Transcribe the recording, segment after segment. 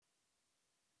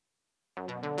Each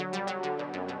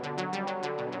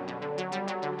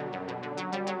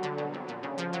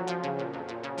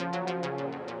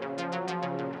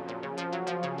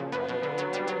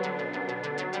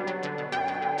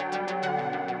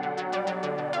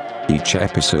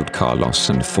episode, Carlos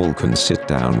and Falcon sit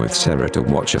down with Sarah to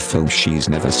watch a film she's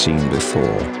never seen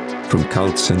before. From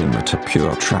cult cinema to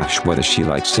pure trash, whether she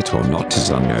likes it or not is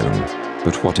unknown.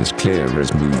 But what is clear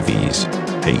is movies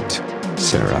hate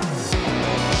Sarah.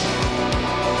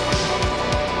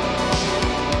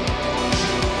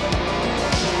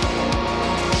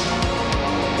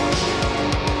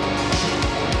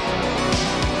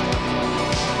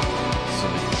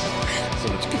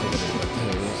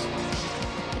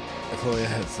 I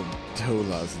had some toe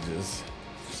lozenges.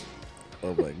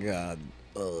 Oh my god.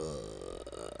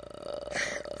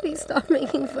 Please stop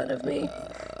making fun of me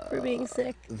for being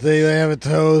sick. They have a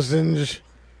toe singe.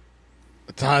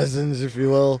 A tozenge, if you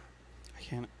will. I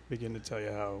can't begin to tell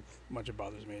you how much it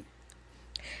bothers me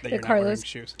that The you're not Carlos- wearing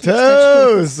shoes.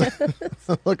 Toes!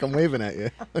 Look, I'm waving at you.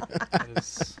 That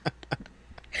is,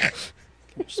 can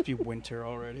it just be winter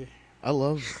already? I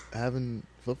love having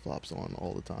flip-flops on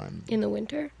all the time. In the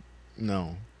winter?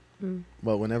 No. Mm.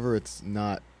 But whenever it's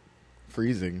not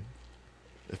freezing,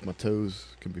 if my toes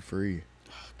can be free,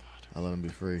 Oh, God. I let them be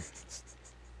free. The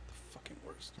fucking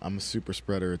worst. I'm a super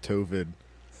spreader of Toevid19.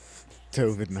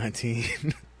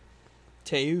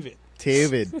 Toevid.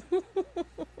 Toevid.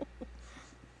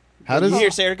 How You does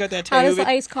hear Sarah got that How does the Toevid?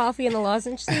 iced coffee and the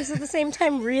lozenge taste at the same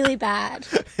time? Really bad.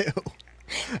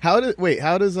 how does a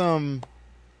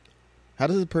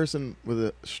person with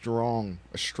a strong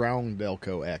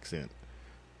Delco accent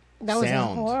That was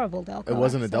sound? a horrible Delco. It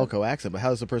wasn't accent. a Delco accent, but how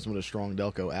does a person with a strong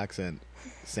Delco accent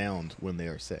sound when they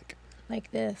are sick?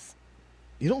 Like this.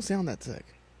 You don't sound that sick.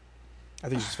 I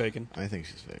think she's faking. I think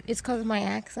she's fake. It's because of my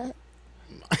accent.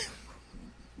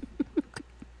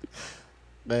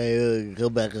 Hey, go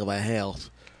back to my house.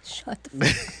 Shut the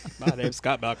fuck My name's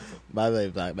Scott Malcolm. My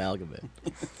name's Scott Malcolm.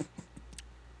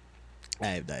 I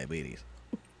have diabetes.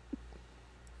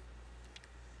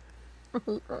 up.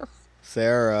 I hate this.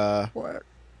 Sarah. What?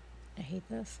 I hate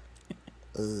this.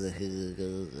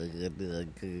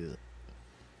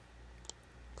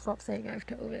 Stop saying I have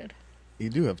Toevid. You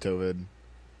do have Toevid.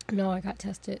 No, I got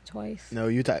tested twice. No,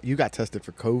 you got tested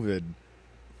for COVID.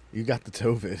 You got the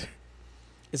Toevid.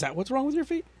 Is that what's wrong with your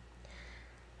feet?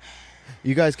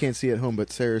 You guys can't see at home,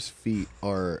 but Sarah's feet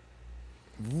are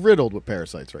riddled with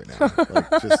parasites right now.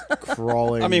 Like just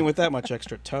crawling. I mean, with that much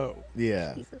extra toe.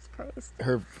 yeah. Jesus Christ.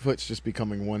 Her foot's just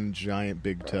becoming one giant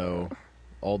big toe.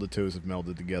 All the toes have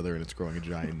melded together, and it's growing a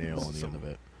giant nail on the end of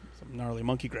it. Some gnarly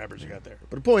monkey grabbers you got there.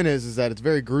 But the point is that it's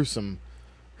very gruesome,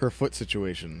 her foot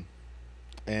situation,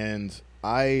 and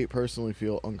I personally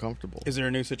feel uncomfortable. Is there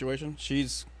a new situation?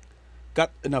 She's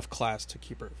got enough class to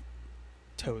keep her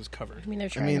toes covered. I mean, they're I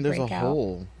trying mean, to there's break a out.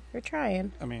 hole They're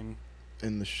trying. I mean,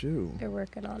 in the shoe. They're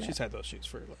working on she's it. had those shoes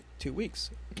for like 2 weeks.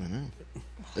 I know.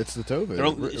 It's the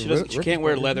Toevid. She can't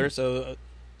wear leather, so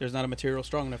there's not a material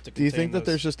strong enough to Do you contain think that those.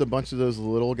 there's just a bunch of those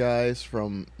little guys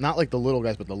from, not like the little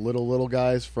guys, but the little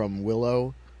guys from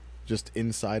Willow, just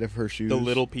inside of her shoes? the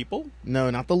little people? No,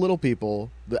 not the little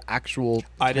people. The actual.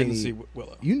 I didn't tiny- see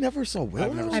Willow. You never saw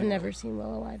Willow? I've never seen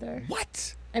Willow either.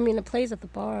 What? I mean, it plays at the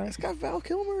bar. It's got Val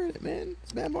Kilmer in it, man.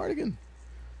 It's Matt Mardigan.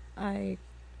 I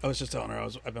was just telling her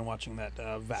I've been watching that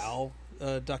Val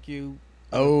docu.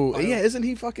 Oh, bio. yeah, isn't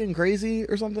he fucking crazy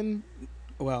or something?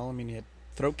 Well, I mean, he had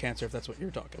throat cancer, if that's what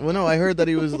you're talking about. Well, no, I heard that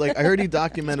he was like, I heard he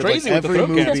documented It's crazy like with the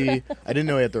every throat movie. I didn't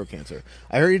know he had throat cancer.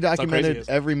 I heard he how crazy he documented is.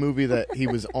 every movie that he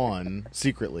was on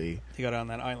secretly, He got on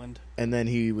that island. and then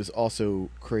he was also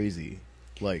crazy.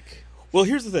 Like, Well,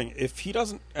 here's the thing. If he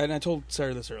doesn't, and I told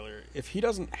Sarah this earlier, if he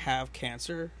doesn't have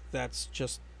cancer, that's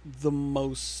just the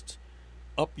most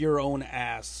up your own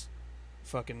ass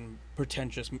fucking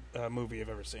pretentious movie I've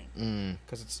ever seen.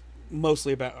 Because it's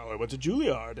mostly about, oh, I went to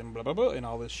Juilliard and blah, blah, blah, and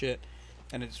all this shit.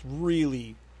 And it's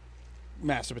really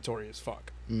masturbatory as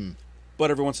fuck.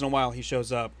 But every once in a while, he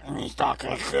shows up, and he's talking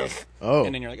like this. oh,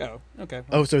 And then you're like, oh, okay.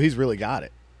 Well, oh, so he's really got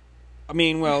it. I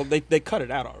mean, well, they cut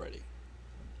it out already.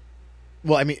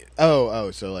 Well, I mean,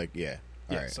 so like, yeah,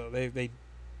 all Yeah, right. so they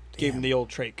gave him the old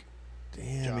trach.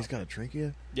 Damn, job. he's got a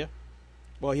trachea. Yeah.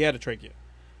 Well, he had a trachea.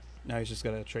 Now he's just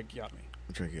got a tracheotomy.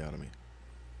 A tracheotomy.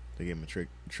 They gave him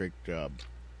a trach job.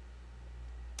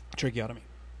 Tracheotomy.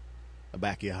 A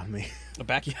bacchiotomy. A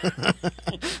back.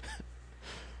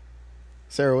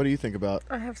 Sarah, what do you think about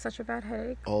I have such a bad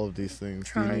headache. all of these things?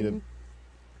 Do Trying. you need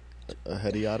a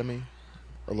headiotomy?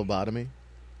 A lobotomy?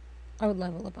 I would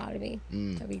love a lobotomy.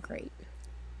 Mm. That'd be great.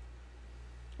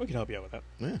 We can help you out with that.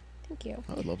 Yeah, Thank you.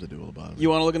 I would love to do a lobotomy. You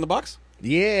want to look in the box?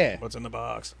 Yeah. What's in the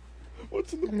box?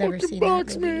 What's in the I've never fucking seen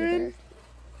box, that movie man?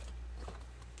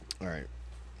 All right.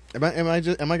 Am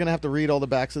I gonna have to read all the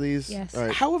backs of these? Yes. All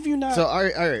right. How have you not? So all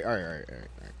right.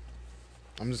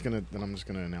 I'm just gonna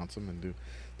announce them and do.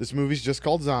 This movie's just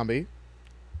called Zombie.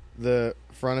 The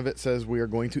front of it says "We are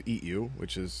going to eat you,"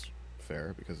 which is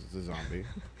fair because it's a zombie.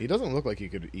 He doesn't look like he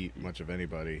could eat much of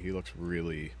anybody. He looks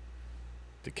really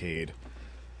decayed.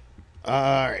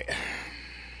 All right.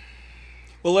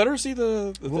 Well, let her see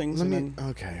the things, and then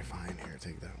Okay, fine. Here,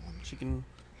 take that one. she can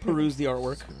peruse the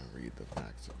artwork. I'm gonna read the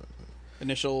backs of it.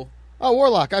 Initial. Oh,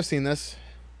 Warlock. I've seen this.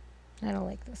 I don't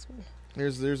like this one.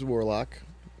 There's Warlock.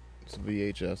 It's a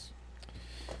VHS.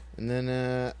 And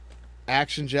then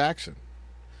Action Jackson,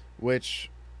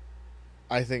 which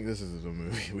I think this is a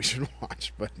movie we should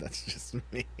watch, but that's just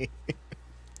me. I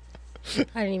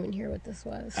didn't even hear what this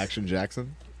was. Action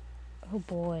Jackson. Oh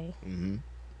boy. Mm-hmm.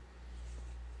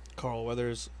 Carl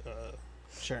Weathers,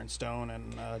 Sharon Stone,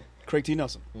 and Craig T.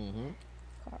 Nelson, Mm-hmm.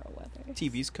 Carl Weathers.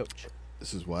 TV's coach.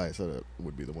 This is why I said it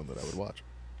would be the one that I would watch.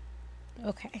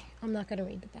 Okay, I'm not gonna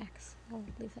read the backs. I'll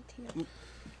leave that to you.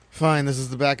 Fine, this is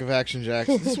the back of Action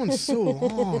Jackson. This one's so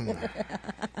long.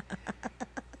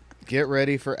 Get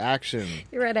ready for action.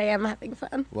 You're right. I am having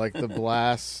fun. Like the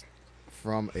blast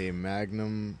from a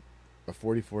Magnum, a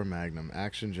 44 Magnum,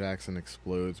 Action Jackson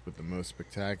explodes with the most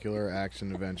spectacular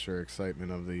action adventure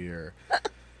excitement of the year.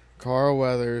 Carl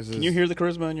Weathers is Can you hear the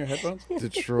charisma in your headphones?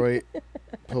 Detroit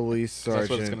Police That's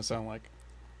what it's Sergeant going to sound like.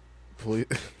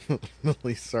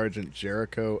 Police Sergeant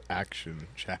Jericho Action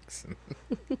Jackson.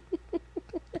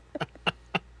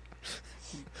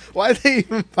 Why they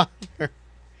even bother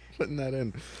putting that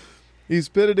in? He's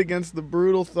pitted against the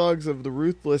brutal thugs of the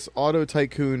ruthless auto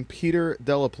tycoon Peter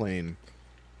Delaplane,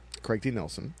 Craig T.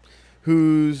 Nelson,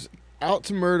 who's out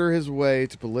to murder his way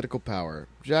to political power.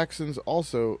 Jackson's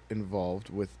also involved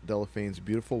with Delaplane's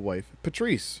beautiful wife,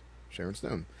 Patrice, Sharon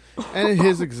Stone, and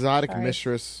his exotic Sorry.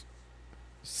 mistress,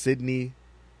 Sydney,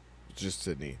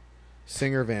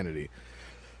 Singer Vanity.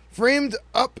 Framed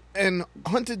up and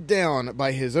hunted down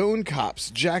by his own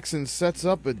cops, Jackson sets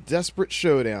up a desperate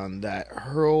showdown that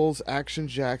hurls Action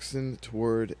Jackson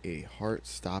toward a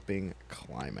heart-stopping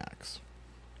climax.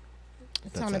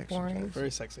 It That's sounded Action boring. Jackson.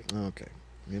 Very sexy. Okay,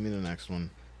 give me the next one.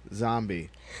 Zombie.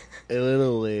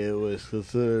 Literally, it was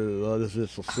considered an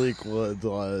unofficial sequel to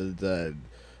Dawn Dead.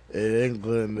 In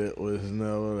England, it was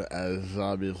known as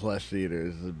Zombie Flesh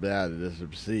Eaters. It's bad to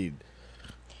succeed.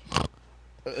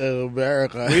 In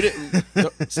America, Read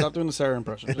it. Stop doing the Sarah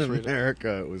impression. Just in read it.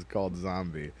 America, it was called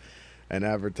Zombie, and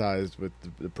advertised with the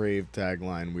depraved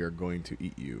tagline, "We are going to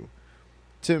eat you."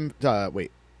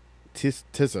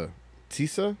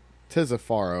 Tissa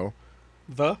Faro.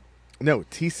 The? No,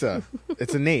 Tissa.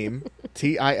 It's a name.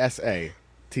 Tisa.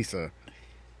 Tissa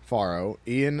Faro.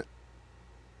 Ian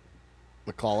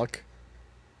McCulloch,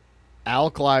 Al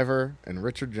Cliver, and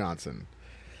Richard Johnson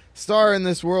star in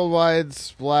this worldwide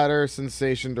splatter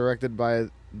sensation directed by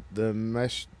the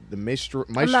maestro of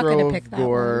pick that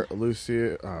gore,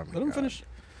 Lucia. Oh my Let him God. finish.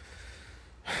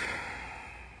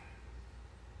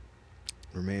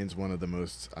 Remains one of the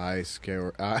most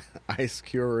eye-scuring,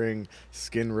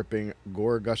 skin-ripping,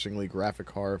 gore-gushingly graphic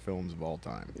horror films of all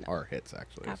time. Or hits,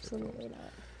 actually. Absolutely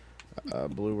not.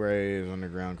 Blu-ray is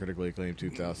underground, critically acclaimed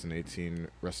 2018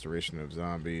 restoration of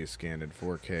Zombie, scanned in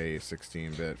 4K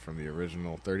 16-bit from the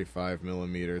original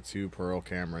 35mm 2-pearl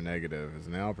camera negative, is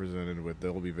now presented with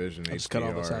Dolby Vision I'll HDR. just cut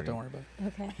all this out. Don't worry about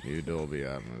it. Okay. New Dolby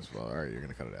Atmos. Well, all right, you're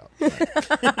gonna cut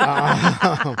it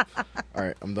out. All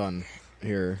right, I'm done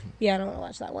here. Yeah, I don't want to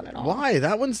watch that one at all. Why?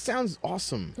 That one sounds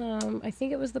awesome. I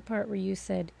think it was the part where you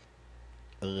said,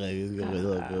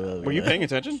 Were you paying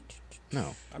attention?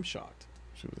 No, I'm shocked.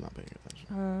 she was not paying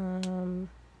attention.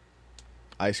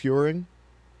 Eye skewering?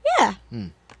 yeah. Hmm.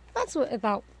 That's what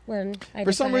about when I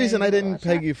For some decided reason, I to didn't watch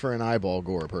peg that. you for an eyeball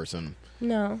gore person.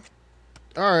 No.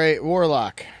 All right,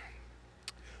 Warlock.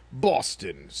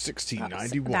 Boston,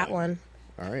 1691. That one.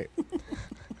 All right.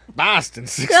 Boston,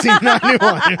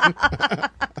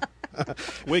 1691.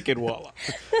 Wicked Warlock.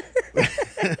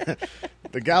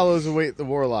 The gallows await the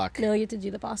Warlock. No, you have to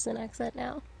do the Boston accent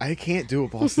now. I can't do a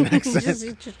Boston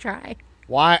accent. just try.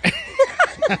 Why?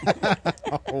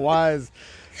 Was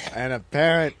an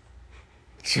apparent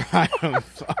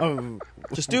triumph of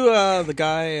Just do the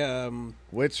guy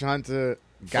witch hunter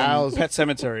from gals Pet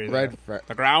Cemetery. there. red.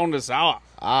 The ground is sour.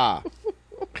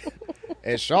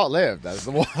 It's short-lived, as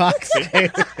the Warlock says.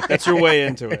 That's your way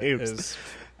into it. Apes. Is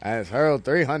And it's hurled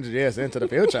 300 years into the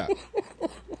future.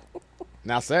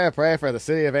 Now, Sarah, pray for the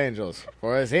City of Angels,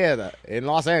 for it is here in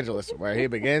Los Angeles where he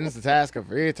begins the task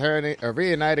of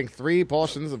reuniting 3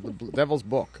 portions of the Devil's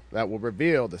Book that will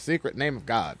reveal the secret name of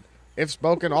God. If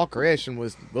spoken, all creation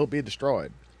will be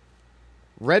destroyed.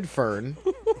 Redfern,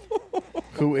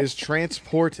 who is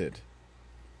transported,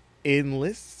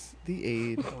 enlists the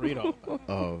aid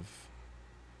of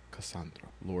Cassandra,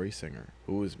 Laurie Singer,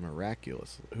 who has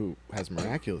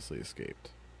miraculously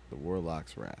escaped the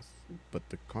Warlock's wrath. But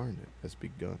the carnage has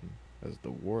begun as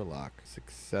the Warlock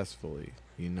successfully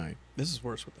unite. This is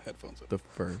worse with the headphones. The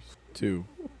first 2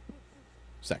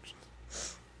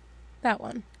 sections. That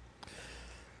one.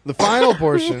 The final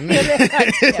portion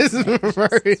is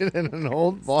buried in an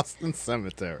old Boston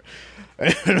cemetery.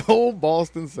 In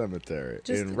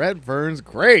Redfern's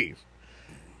grave.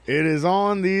 It is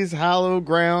on these hallowed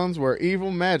grounds where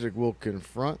evil magic will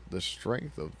confront the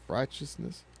strength of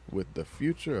righteousness with the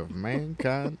future of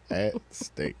mankind at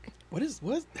stake. Where did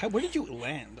you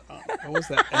land? What was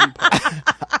that end part?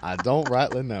 I don't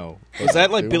rightly know. Was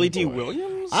that like Billy D.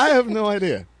 Williams? I have no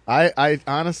idea. I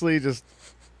honestly just...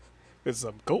 It's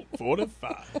some Colt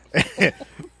 45.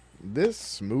 This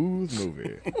smooth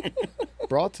movie,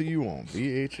 brought to you on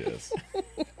VHS,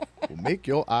 will make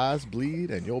your eyes bleed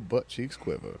and your butt cheeks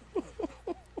quiver.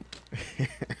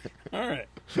 All right.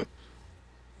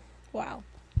 Wow.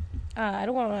 I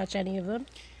don't want to watch any of them,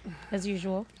 as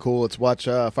usual. Cool, let's watch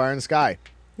Fire in the Sky.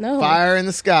 No. Fire in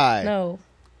the Sky. No.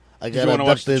 Do you want to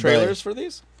watch the trailers for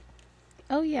these?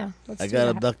 Oh, yeah. I got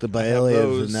abducted by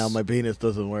aliens and now my penis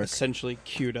doesn't work. Essentially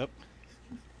queued up.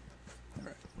 All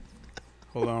right.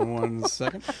 Hold on 1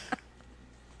 second.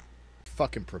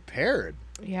 Fucking prepared.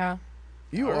 Yeah.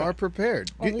 You are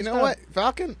prepared. Well, you know what,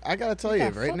 Falcon? I got to tell you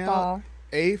right now,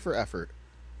 A for effort.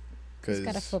 He's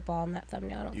got a football in that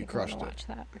thumbnail. I don't think I want to watch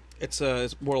that. It's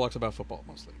Warlock's about football,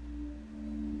 mostly.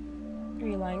 Are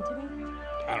you lying to me?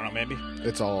 I don't know, maybe.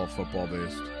 It's all football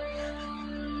based.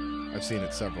 I've seen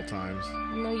it several times.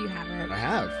 No, you haven't. I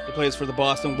have. He plays for the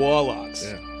Boston Warlocks.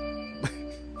 Yeah.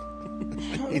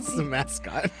 He's the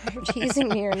mascot. I'm teasing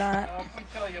me or not. If we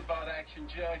tell you about Action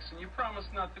Jackson, you promise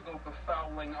not to go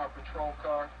befouling our patrol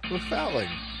car? Befouling?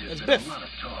 It's Biff. A lot of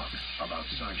talk about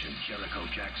Sergeant Jericho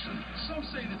Jackson. Some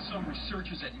say that some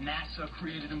researchers at NASA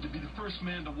created him to be the first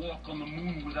man to walk on the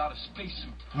moon without a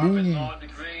spacesuit. Harvard Law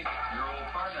degree. Your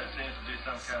old partner seems to be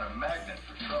some kind of magnet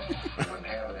for trouble. We wouldn't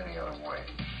have it any other way.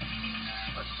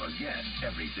 But forget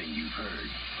everything you've heard.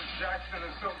 Jackson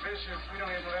is so vicious, we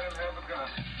don't even let him have a gun.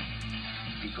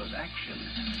 Because action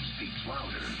speaks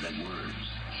louder than words.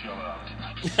 Chill out.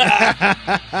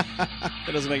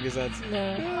 That doesn't make any sense.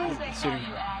 No.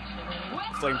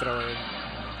 Flamethrower.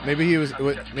 Maybe he was.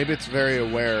 Maybe it's very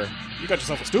aware. You got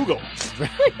yourself a Stugel.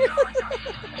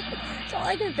 That's all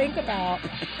I can think about.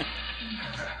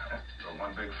 You're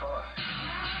one big fella.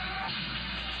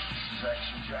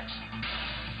 Action Jackson.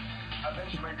 I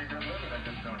bet you make a good living at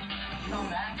this, don't you? No,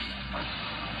 Max.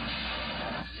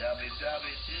 Yabby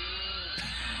dabby doo.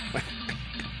 1,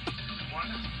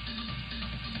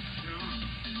 2, 3.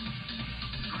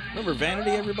 Remember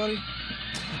Vanity, everybody?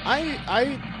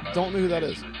 I don't know who that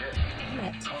is.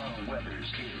 Carl Weathers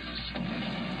is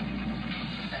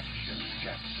Action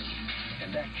Jackson,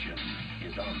 and action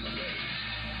is on the way.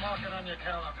 Mark it on your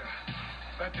calendar.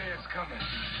 That day is coming.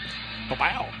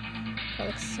 Wow. That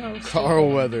looks so Carl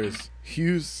stupid. Weathers,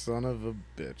 you son of a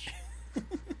bitch.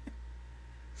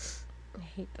 I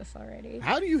hate this already.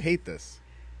 How do you hate this?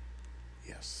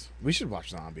 Yes, we should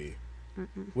watch Zombie.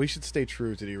 We should stay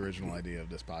true to the original idea of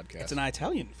this podcast. It's an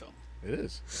Italian film. It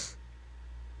is.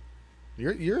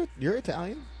 You're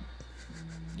Italian.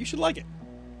 You should like it.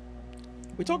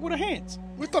 We talk with our hands.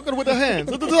 We're talking with the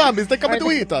hands. The zombies, they come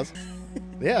to eat us.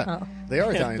 Yeah, Oh. they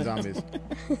are Italian zombies.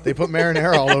 They put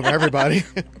marinara all over everybody.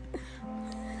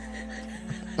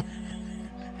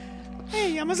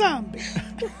 Hey, I'm a zombie.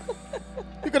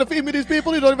 You're gonna feed me these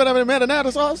people? You don't even have any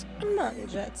marinara sauce? I'm not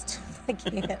just. I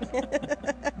can't.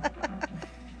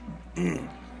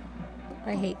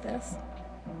 I hate this.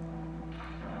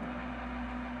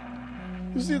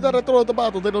 You see that I throw out the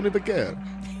bottle, they don't even care.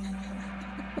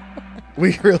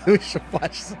 We really should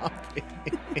watch Zombie.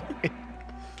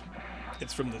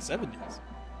 It's from the 70s,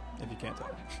 if you can't tell.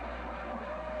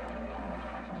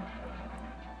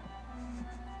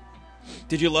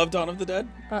 Did you love Dawn of the Dead?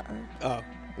 Oh,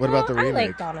 What about the I remake?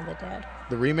 like Dawn of the Dead.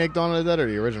 The remake Dawn of the Dead or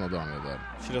the original Dawn of the Dead?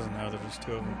 she doesn't know. There's just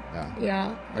 2 of them. Yeah.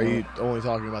 Yeah. Are you only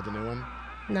talking about the new one?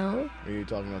 No. Or are you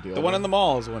talking about the old The one in the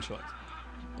mall is the one she likes.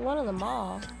 The one in the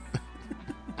mall.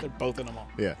 They're both in a mall.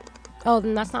 Yeah. Oh,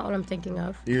 then that's not what I'm thinking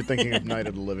of. You're thinking of Night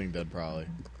of the Living Dead, probably.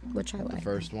 Which I like. The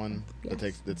first one.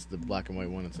 Yes. It's the black and white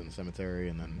one. It's in the cemetery,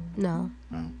 and then... No.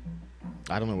 Oh.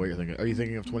 I don't know what you're thinking. Are you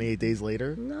thinking of 28 Days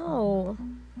Later? No.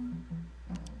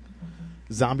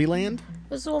 Zombieland? It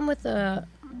was the one with the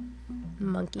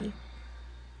monkey.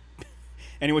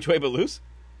 Any Which Way But Loose?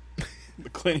 The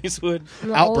Clint Eastwood.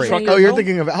 The Outbreak. old Oh, you're film?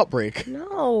 thinking of Outbreak.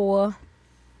 No.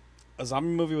 A zombie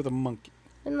movie with a monkey.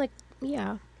 And like,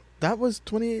 yeah. That was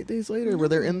 28 Days Later, where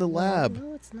they're in the lab.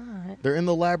 No, it's not. They're in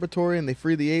the laboratory and they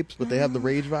free the apes, but they have the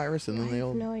rage virus, and then I they have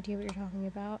all. no idea what you're talking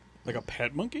about. Like a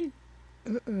pet monkey?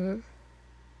 Mm-mm.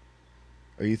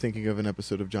 Are you thinking of an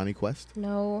episode of Johnny Quest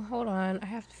No, hold on. I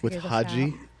have to with figure this Haji?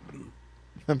 out.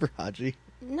 Remember Haji?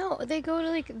 No, they go to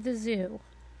like the zoo.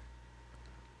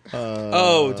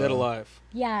 Oh, Dead Alive.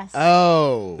 Yes.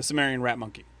 Oh, The Sumerian rat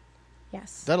monkey.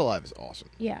 Yes. Dead Alive is awesome.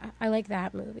 Yeah, I like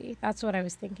that movie. That's what I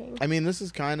was thinking. I mean, this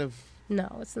is kind of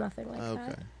No, it's nothing like okay.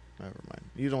 that. Never mind.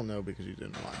 You don't know because you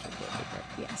didn't watch it, but okay.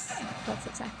 Yes, that's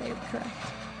exactly correct.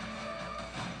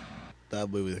 That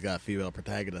movie's got a female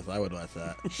protagonist. I would watch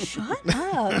that. Shut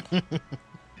up. In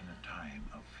a time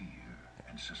of fear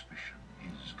and suspicion,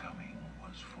 his coming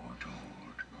was foretold.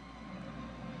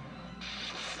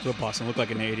 That's what Boston looked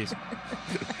like in the 80s.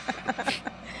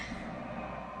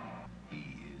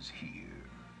 He is here.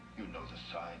 You know the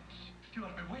signs. You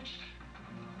are bewitched.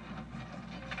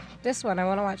 This one, I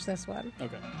want to watch this one.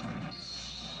 Okay.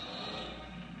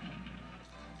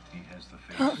 He has the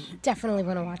face Definitely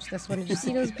want to watch this one. Did you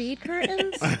see those bead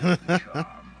curtains? and charm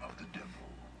of the devil.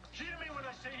 Hear me when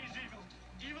I say he's evil.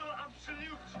 Evil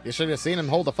absolute. You should have seen him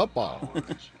hold a football.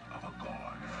 Words of a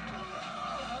god.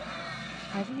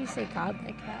 Why did you say God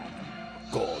like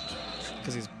that? God.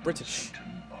 Because he's British.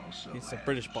 Also He's a has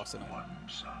British Boston. one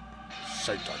son.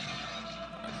 Satan.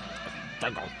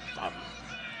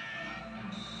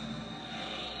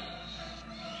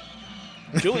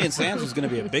 Julian Sands was going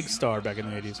to be a big star back in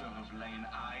the 80s. Have lain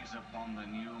eyes upon the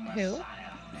new Who?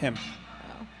 Messiah. Him.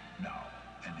 Now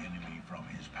an enemy from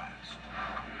his past.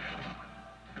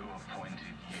 Who appointed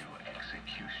you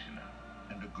executioner?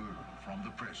 And a girl from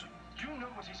the prison. Do you know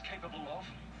what he's capable of?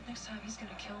 Next time he's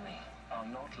gonna kill me. I'll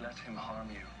not let him harm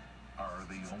you. Are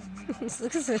the only This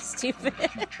looks so stupid.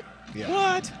 future. Yeah.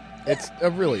 What? It's a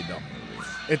really dumb movie.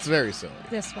 It's very silly.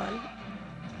 This one.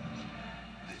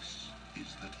 This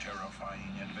is the terrifying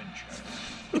adventure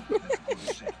that will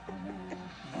set the world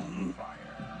on fire.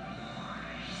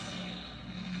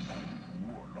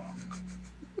 Warlock.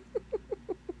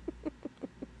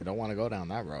 You don't want to go down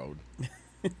that road.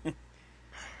 The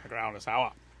ground is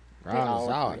sour. They all look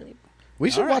Sour. really- We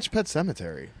should All right. watch Pet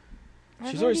Cemetery.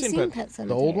 I've She's already seen Pet- Pet Sematary.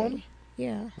 The old one?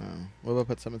 Yeah. Oh. What about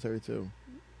Pet Cemetery 2?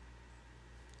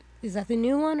 Is that the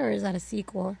new one or is that a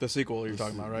sequel? The sequel you're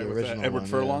talking about, right? The With original Edward one,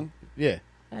 Furlong? Yeah.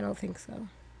 I don't think so.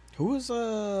 Who was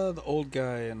the old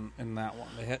guy in that one?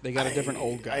 They got a different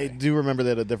old guy. I do remember they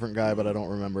had a different guy, but I don't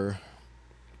remember.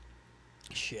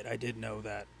 Shit, I did know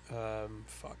that.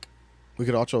 Fuck. We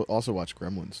could also watch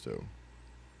Gremlins too.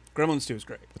 Gremlins 2 is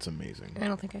great. It's amazing. I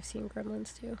don't think I've seen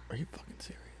Gremlins 2. Are you fucking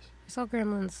serious? I saw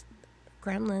Gremlins.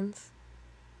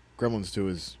 Gremlins 2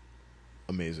 is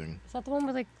amazing. Is that the one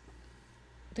with like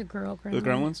the girl gremlin? The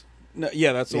Gremlins? No,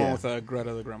 yeah, that's the Yeah. one with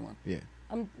Greta the Gremlin. Yeah.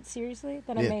 Seriously?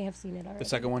 Then I Yeah. may have seen it already. The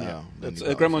second one, yeah. Oh, then It's you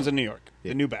probably Gremlins saw in New York. Yeah.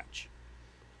 The new batch.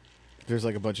 There's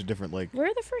like a bunch of different like. Where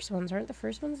are the first ones? Aren't the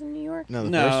first ones in New York? No, the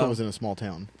No. first one was in a small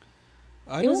town.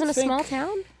 I It was don't in a think- small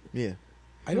town? Yeah.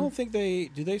 I don't think they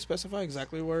specify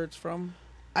exactly where it's from.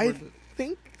 I Where the-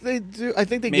 think they do. I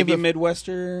think they maybe give it.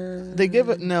 Midwestern. They give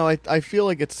it. No, I feel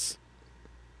like it's.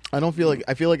 I don't feel like.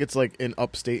 I feel like it's like in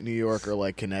upstate New York or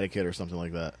like Connecticut or something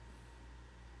like that.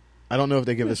 I don't know if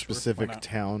they give a That's worth specific pointing out.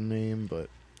 town name, but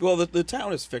Well, the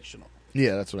town is fictional.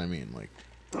 yeah, that's what I mean. Like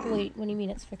Wait, what do you mean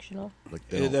it's fictional?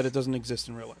 they don't- That it doesn't exist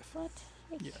in real life. What?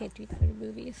 They Yeah. can't do that in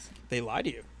movies. They lie to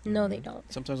you. No, they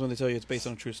don't. Sometimes when they tell you it's based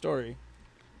on a true story,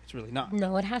 it's really not.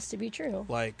 No, it has to be true.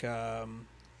 Like,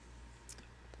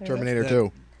 Terminator that-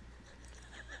 2.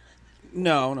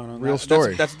 no. Real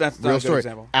story. That's not Real a good story.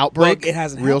 example. Outbreak. Well, it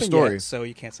hasn't Real happened story. yet, so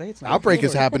you can't say it's not. Outbreak a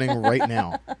is story. happening right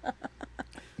now.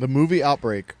 The movie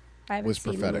Outbreak. I haven't was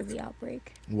seen prophetic. the movie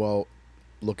Outbreak. Well,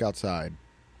 look outside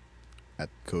at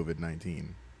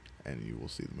COVID-19, and you will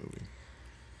see the movie.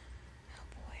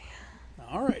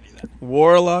 Alrighty then.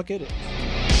 Warlock it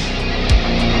is.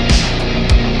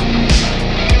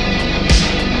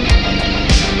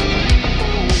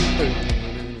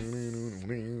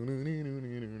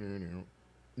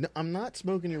 No, I'm not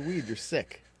smoking your weed. You're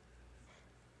sick.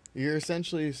 You're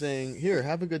essentially saying, "Here,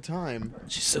 have a good time,"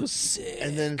 She's so sick.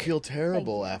 and then feel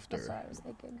terrible Thank you. That's after. what I was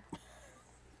thinking.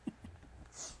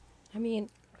 I mean,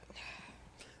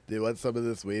 Do you want some of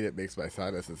this weed? It makes my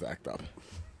sinuses act up.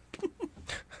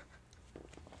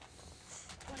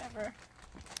 whatever.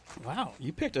 Wow,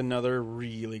 you picked another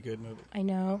really good movie. I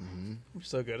know. You're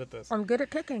so good at this. I'm good at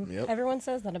picking. Yep. Everyone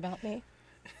says that about me.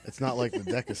 It's not like the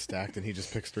deck is stacked and he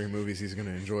just picks 3 movies he's going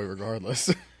to enjoy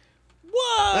regardless.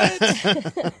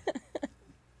 What?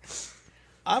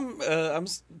 I'm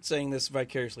saying this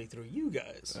vicariously through you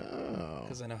guys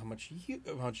because I know how much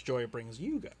joy it brings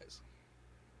you guys.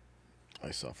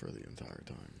 I suffer the entire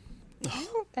time.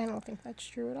 I don't think that's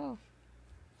true at all.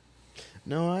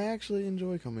 No, I actually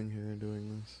enjoy coming here and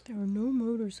doing this. There were no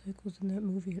motorcycles in that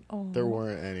movie at all. There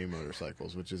weren't any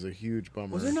motorcycles, which is a huge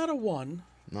bummer. Was there not a one?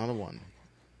 Not a one.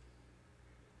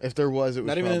 If there was, it was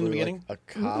Not even probably in the beginning? like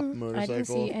a cop motorcycle. I didn't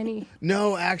see any.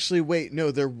 No, actually, wait.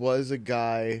 No, there was a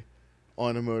guy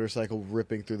on a motorcycle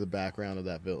ripping through the background of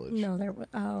that village. No, there was.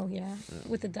 Oh, yeah.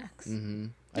 With the ducks. Mm-hmm.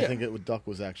 Yeah. I think Duck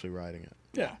was actually riding it.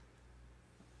 Yeah.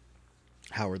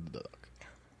 Howard the Duck.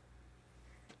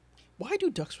 Why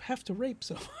do ducks have to rape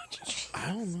so much? I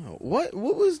don't know. What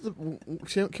was the...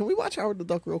 Can we watch Howard the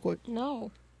Duck real quick?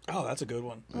 No. Oh, that's a good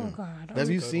one. Oh, God.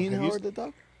 Have you good seen one. Have you Howard the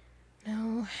Duck?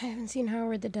 No, I haven't seen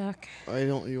Howard the Duck. I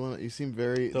don't... You seem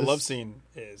very... The love scene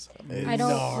is I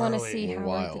don't want to see or Howard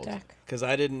wild. the Duck. because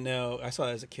I didn't know. I saw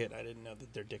it as a kid. I didn't know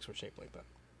that their dicks were shaped like that.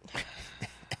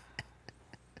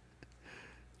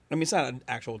 I mean, it's not an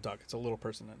actual duck. It's a little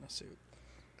person in a suit.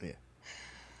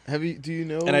 Yeah. Do you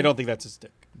know... And I don't think that's his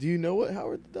dick. Do you know what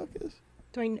Howard the Duck is?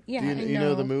 Do I, yeah, Do you, I know. you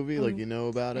know the movie? Like, you know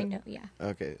about it? I know, yeah.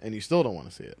 Okay. And you still don't want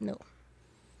to see it? No.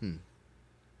 Hmm.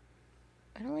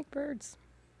 I don't like birds.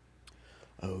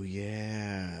 Oh,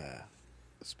 yeah.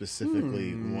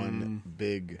 Specifically, one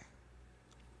big,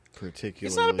 particularly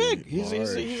He's not big.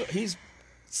 large.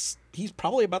 He's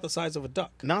probably about the size of a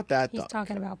duck. Not that He's duck.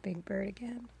 talking about Big Bird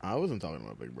again. I wasn't talking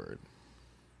about Big Bird.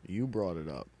 You brought it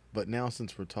up. But now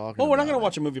since we're talking Well, we're not about going to it,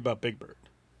 watch a movie about Big Bird.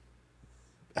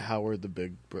 Howard the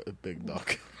Big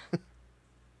Duck.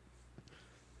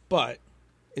 But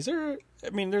is there? I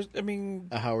mean,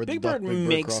 A Howard Big the Duck, Bird Big Bird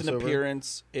makes an crossover?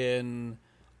 appearance in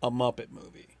a Muppet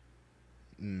movie.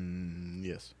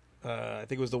 Yes. I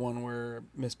think it was the one where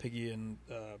Miss Piggy and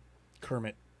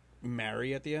Kermit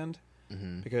marry at the end,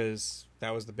 because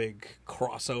that was the big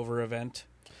crossover event.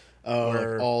 Oh,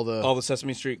 Where like all the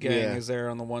Sesame Street gang Yeah. is there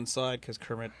on the one side because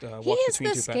Kermit walks He is between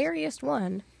the two paths. scariest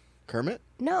one. Kermit?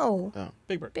 No. Oh.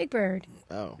 Big Bird. Big Bird.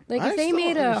 Oh. Like, I if they still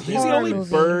made don't a understand. He's the horror only movie.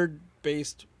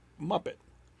 bird-based Muppet.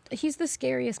 He's the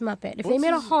scariest Muppet. If they What's made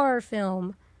a his- horror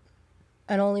film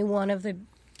and only one of the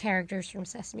characters from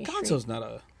Sesame Gonzo's Street not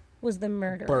a was the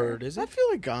murderer. bird, is I it? feel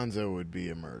like Gonzo would be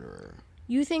a murderer.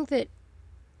 You think that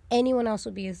anyone else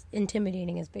would be as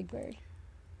intimidating as Big Bird?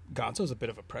 Gonzo's a bit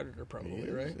of a predator, probably, He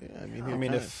right? is, yeah, I I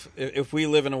mean, kinda- if we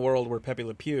live in a world where Pepe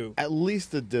Le Pew, at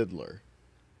least a diddler.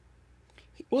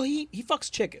 well, he fucks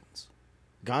chickens.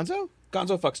 Gonzo?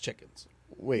 Gonzo fucks chickens.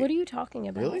 Wait. What are you talking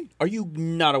about? Really? Are you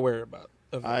not aware of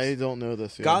this? I don't know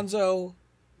this yet. Gonzo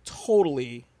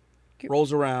totally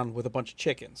rolls around with a bunch of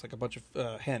chickens, like a bunch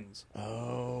of hens,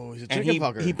 Oh, he's a and chicken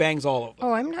fucker. he bangs all of them.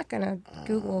 Oh, I'm not gonna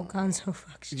Google Gonzo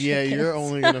fucks chickens. Yeah, you're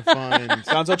only gonna find.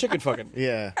 Gonzo chicken fucking.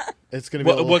 Yeah, it's gonna be.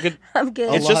 I'm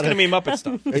good. It's lot just of- going to be Muppet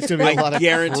stuff. It's gonna be a lot I of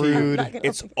guarantee crude,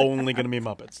 it's only going to be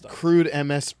Muppet stuff. crude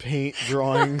MS Paint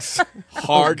drawings.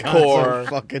 Hardcore,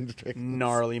 fucking chicken.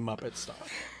 gnarly Muppet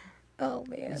stuff. Oh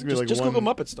man. It's gonna be like Just one,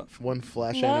 Google Muppet stuff. one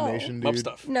flash No. animation, dude. Mupp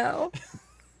stuff. No.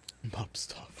 Mupp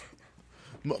stuff.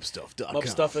 Muppstuff.com.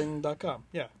 Muppstuffing.com.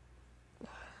 Yeah.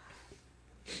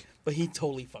 But he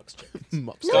totally fucks chickens.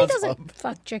 No, he Muppstuff. doesn't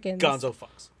fuck chickens. Gonzo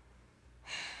fucks.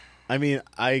 I mean,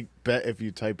 I bet if you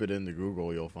type it into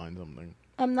Google, you'll find something.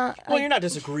 I'm not. Well, you're not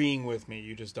disagreeing with me.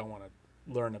 You just don't want to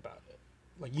learn about it.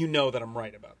 Like, you know that I'm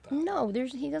right about that. No,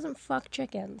 he doesn't fuck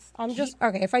chickens. I'm just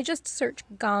okay. If I just search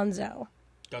Gonzo,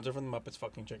 Gonzo from the Muppets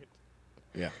fucking chickens.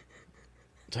 Yeah.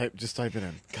 Just type it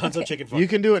in. Gonzo chicken fuck. You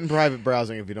can do it in private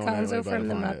browsing if you don't know Gonzo anybody from to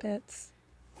the find it. Muppets.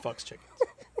 Fucks chickens.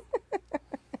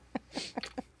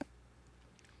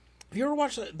 Have you ever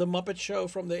watched the Muppet Show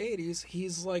from the 80s?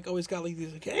 He's like always got like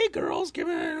these like, hey girls, give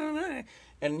me,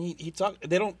 and he talk.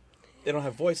 They don't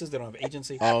have voices. They don't have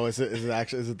agency. Oh, is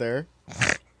it there?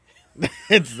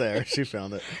 It's there. She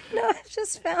found it. No, I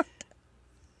just found.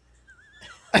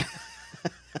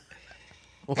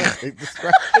 Wait,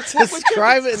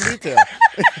 describe it in detail.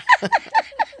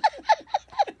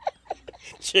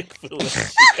 Chick-fil-A.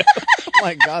 Oh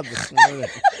my God, this morning.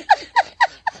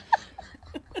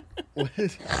 What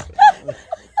is happening?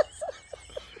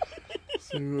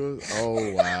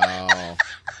 Oh wow.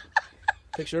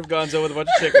 Picture of Gonzo with a bunch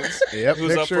of chickens. Yep,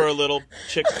 Who's up picture- for a little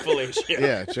Chick-fil-A show.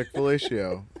 Yeah, Chick-fil-A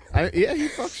show. Yeah, he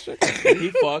fucks chickens. He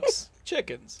fucks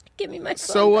chickens. Give me my.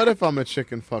 So what if I'm a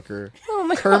chicken fucker? Oh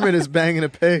my Kermit God. is banging a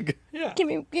pig. Yeah. Yeah. Give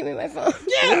me my phone.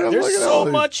 Yeah, Look there's at so all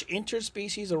these- much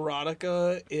interspecies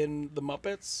erotica in the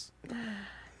Muppets.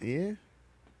 Yeah.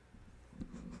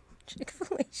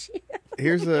 Chick-fil-A shit.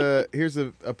 Here's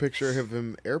a picture of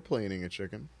him airplaning a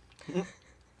chicken.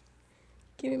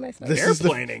 Give me my phone.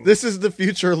 Airplaning? This is the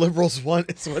future liberals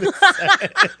want. Is what it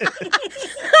said.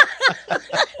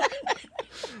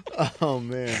 Oh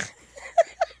man.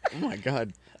 Oh my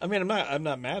god. I mean, I'm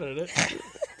not mad at it.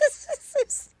 This is so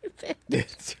stupid.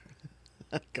 It's,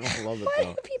 I kind of love it Why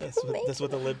though. do people make That's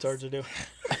what the libtards are doing.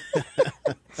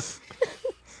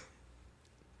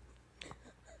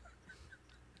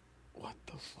 What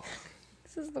the fuck?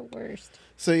 This is the worst.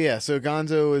 So yeah, so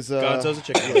Gonzo is Gonzo's a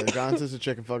chicken. Yeah, Gonzo's a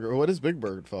chicken fucker. What does Big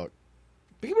Bird fuck?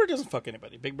 Big Bird doesn't fuck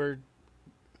anybody. Big Bird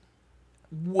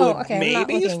would okay, I'm not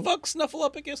maybe looking fuck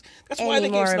Snuffleupagus. That's any why they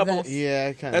gave more of Snuffle. this.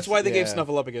 Yeah, kind of. That's why they gave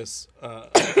Snuffleupagus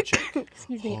a chick.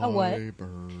 Excuse me. A what?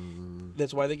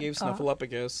 That's why they gave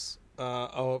Snuffleupagus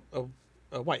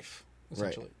a wife,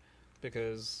 essentially, Right.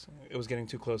 because it was getting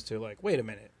too close to like, wait a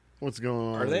minute, What's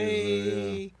going on? are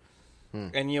they? Yeah.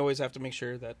 And you always have to make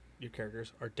sure that your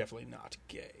characters are definitely not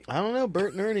gay. I don't know,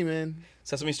 Bert and Ernie, man.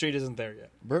 Sesame Street isn't there yet.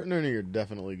 Bert and Ernie are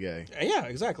definitely gay. Yeah,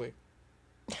 exactly.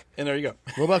 And there you go.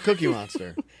 What about Cookie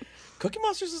Monster? Cookie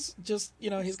Monster's is just,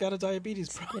 he's got a diabetes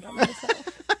problem. Spit on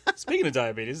myself. Speaking of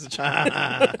diabetes,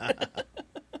 That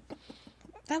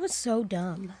was so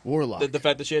dumb. Warlock. the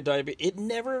fact that she had diabetes, it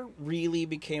never really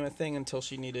became a thing until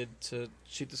she needed to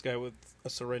shoot this guy with a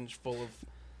syringe full of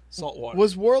salt water.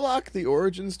 Was Warlock the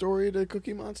origin story to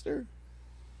Cookie Monster?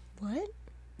 What?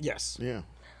 Yes. Yeah.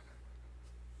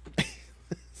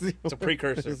 It's a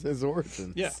precursor. It's his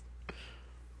origins. Yeah.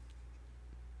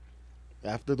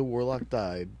 After the Warlock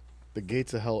died, the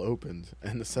gates of hell opened,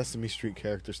 and the Sesame Street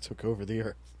characters took over the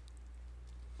earth.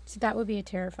 See, that would be a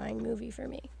terrifying movie for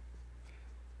me.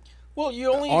 Well,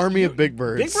 you only... Army of Big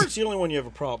Birds. Big Bird's the only one you have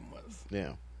a problem with.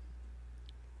 Yeah.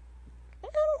 I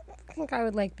don't think I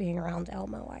would like being around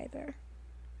Elmo either.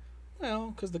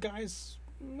 Well, because the guy's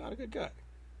not a good guy.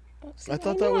 See, I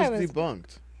thought knew that I was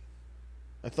debunked.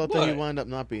 I thought that he What? wound up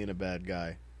not being a bad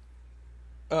guy.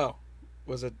 Oh.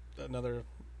 Was it another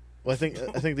Well, I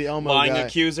think the Elmo lying guy.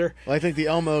 accuser? Well, I think the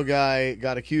Elmo guy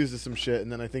got accused of some shit,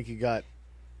 and then I think he got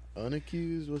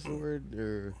unaccused. What's the word?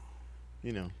 Or,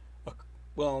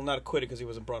 Well, not acquitted because he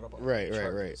wasn't brought up on Right.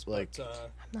 charges, Like-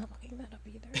 but, I'm not looking that up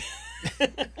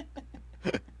either.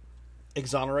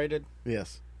 exonerated?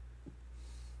 yes.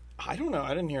 I don't know. I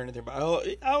didn't hear anything about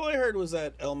it. All I heard was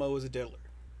that Elmo was a diddler.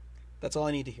 That's all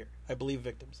I need to hear. I believe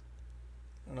victims.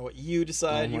 I don't know what you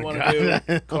decide Oh you my want God. to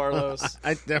do, Carlos.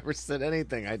 I never said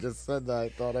anything. I just said that I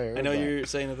thought I heard. I know that. you're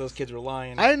saying that those kids were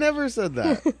lying. I never said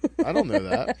that. I don't know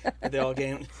that. They all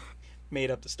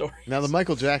made up the story. Now the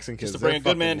Michael Jackson kids, Just to bring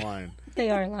they're a good fucking man. lying They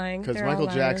are lying. because They're all Michael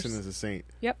liars. Jackson is a saint.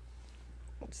 Yep.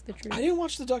 That's the truth. I didn't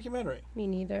watch the documentary. Me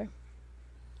neither.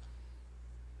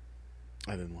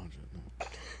 I didn't watch it.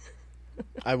 No.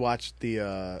 I watched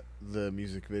the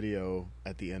music video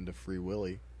at the end of Free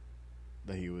Willy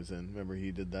that he was in. Remember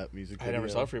he did that music video? I never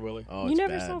saw Free Willy. Oh, You it's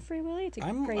never bad. saw Free Willy? It's a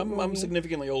I'm great movie. I'm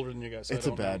significantly older than you guys. So It's I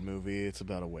a don't bad know. movie. It's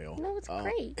about a whale. No, it's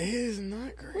great. It is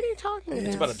not great. What are you talking about?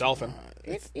 It's about a dolphin.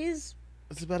 It is.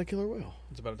 It's about a killer whale.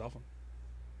 It's about a dolphin.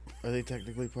 Are they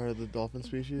technically part of the dolphin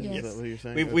species? Yes. Is that what you're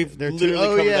saying? We've they're literally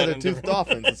oh covered yeah, that they're in toothed different-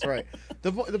 dolphins. That's right.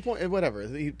 The point, whatever.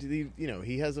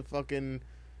 He has a fucking.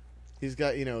 He's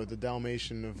got the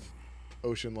Dalmatian of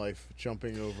ocean life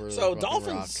jumping over. So the fucking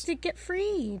dolphins- rocks. To get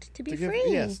freed. To be To give- free.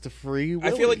 Yes, to free. I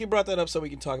Willy. feel like you brought that up so we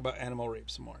can talk about animal rape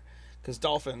some more. Because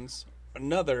dolphins,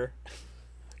 another.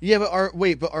 Yeah, but are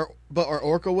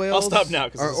orca whales? I'll stop now,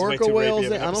 'cause are this is way orca too rapey whales?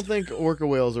 of an I don't episode. think orca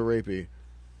whales are rapey.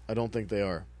 I don't think they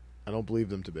are. I don't believe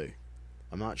them to be.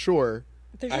 I'm not sure.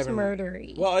 They're I just haven't-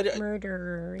 murdery. Well, I-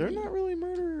 murdery. They're not really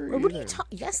murderers. What are you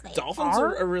talking? Yes, they Dolphins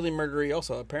are. are really murdery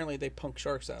also. Apparently they punk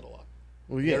sharks out a lot.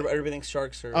 Well, yeah. Everything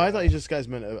sharks are. Oh, I thought you just guys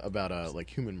meant about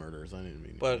like human murders. I didn't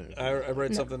mean. But I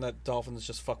read something that dolphins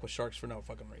just fuck with sharks for no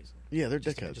fucking reason. yeah, they're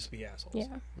Just dickheads. be assholes. Yeah.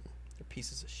 They're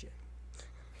pieces of shit.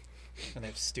 And they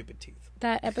have stupid teeth.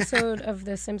 That episode of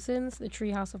The Simpsons, the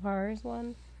Treehouse of Horrors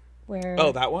one, where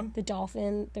Oh, that one? the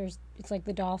dolphin. It's like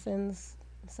the dolphins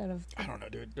instead of. I don't know,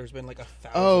 dude. There's been like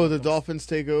 1,000. Oh, of the them. dolphins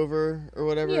take over or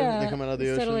whatever. Yeah, They come out of the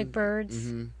instead ocean. of like birds.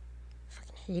 Mm-hmm. I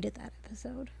fucking hated that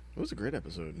episode. It was a great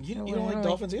episode. You No, don't I like don't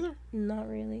dolphins either? Not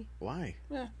really. Why?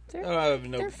 Yeah. They're, I have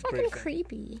no they're great fucking fan.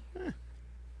 creepy.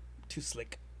 Too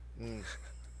slick.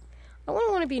 I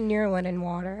wouldn't want to be near one in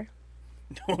water.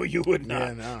 No, you would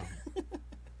not. Yeah, no.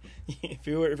 If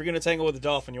you're gonna tangle with a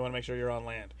dolphin, you want to make sure you're on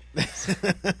land,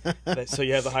 so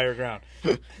you have the higher ground.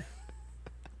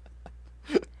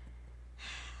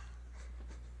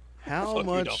 How Fuck you,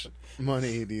 much dolphin.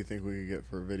 money do you think we could get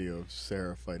for a video of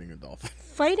Sarah fighting a dolphin?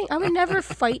 Fighting? I would never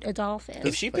fight a dolphin.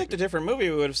 If she picked a different movie,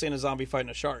 we would have seen a zombie fighting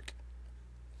a shark.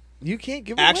 You can't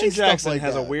give Action away stuff Jackson like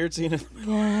has that. a weird scene.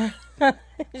 Yeah.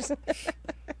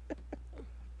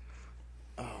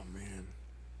 Oh man!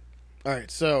 All right,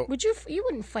 so Would you? You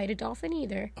wouldn't fight a dolphin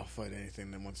either. I'll fight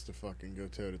anything that wants to fucking go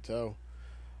toe to toe.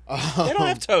 They don't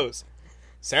have toes.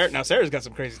 Sarah's got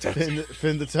some crazy toes.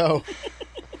 Fin to toe.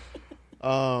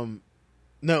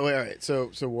 No, wait, all right. So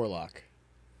Warlock.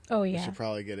 Oh We yeah. should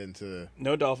probably get into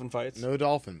No dolphin fights. no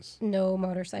dolphins, No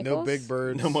motorcycles. no big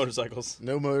birds, No motorcycles.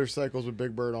 no motorcycles with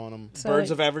big bird on them. So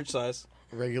Birds of average size.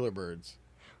 Regular birds,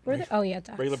 were there? Oh yeah,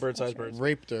 ducks. Regular bird-sized That's birds.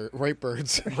 rape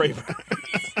birds. Rape.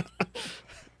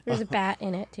 There's a bat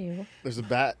in it too. There's a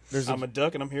bat. There's I'm a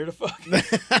duck and I'm here to fuck.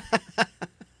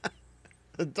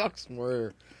 the ducks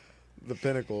were the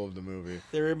pinnacle of the movie.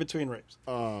 They're in between rapes.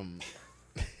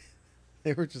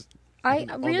 They were just. I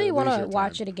on really their want to leisure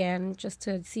watch time. it again just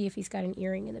to see if he's got an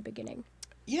earring in the beginning.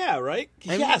 Yeah, right?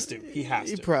 He has to. He has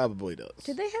He to. probably does.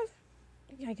 Did they have?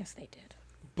 Yeah, I guess they did.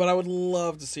 But I would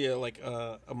love to see a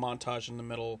montage in the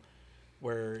middle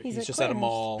where He's he's at just at a Claire's.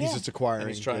 mall. He's just acquiring And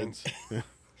he's trying- kids. Yeah.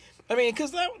 I mean,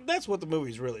 because that's what the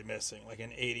movie's really missing, like an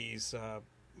 80s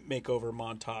makeover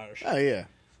montage. Oh yeah.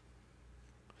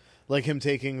 Like him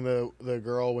taking the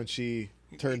girl when she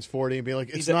turns 40 and being like,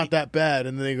 it's He's at- not that bad,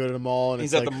 and then they go to the mall and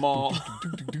He's it's at like, the mall,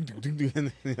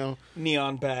 and, you know,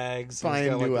 neon bags, and he's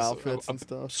buying got, new this, outfits and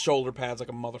stuff. shoulder pads like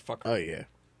a motherfucker. Oh yeah.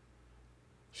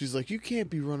 She's like, you can't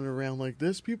be running around like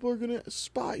this. People are gonna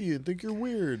spot you and think you're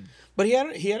weird. But he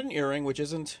had an earring, which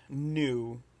isn't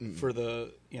new for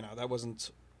the that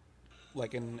wasn't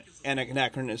like an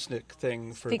anachronistic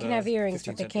thing for. They can the have earrings, 15th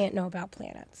but they century. can't know about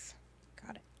planets.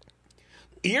 Got it.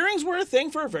 Earrings were a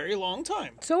thing for a very long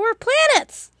time. So we're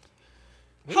planets.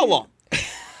 How long?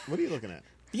 What are you looking at?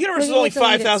 The universe is Looking only at the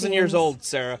lead, it 5,000 years seems. old,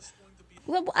 Sarah.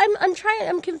 Well,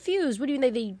 I'm confused. What do you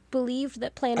mean they believed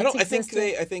that planets I think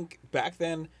existed? I think back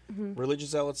then, religious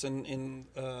zealots in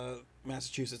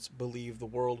Massachusetts believed the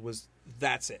world was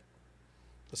that's it.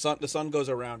 The sun goes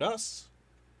around us.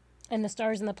 And the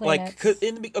stars and the planets.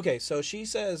 Okay, so she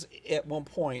says at one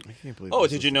point, can't believe "Oh,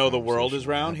 this did is you the know the world is conversation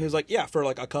we're round?" having. He was like, "Yeah, for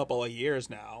like a couple of years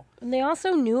now." And they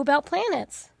also knew about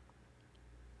planets.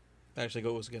 That actually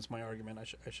goes against my argument. I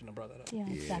shouldn't have brought that up. Yeah,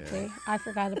 exactly. I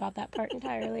forgot about that part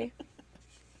entirely.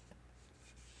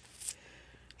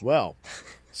 Well,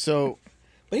 so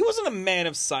But he wasn't a man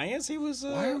of science. He was.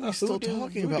 why are we a still voodoo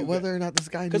talking about whether or not this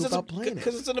guy knew about planets?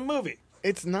 Because it's in a movie.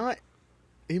 It's not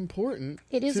important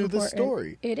It is to important. the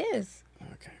story. It is.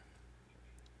 Okay.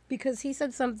 Because he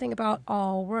said something about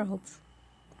all worlds.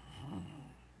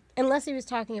 Unless he was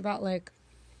talking about, like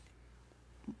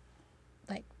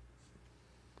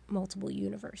multiple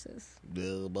universes.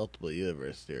 The multiple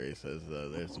universe theory says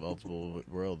there's multiple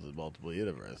worlds and multiple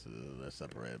universes, and they're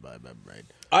separated by membrane.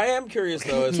 I am curious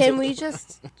though. As Can to, we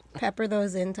just pepper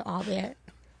those into all the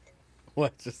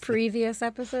What? Just previous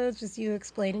episodes? Just you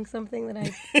explaining something that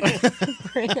I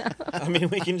bring up? I mean,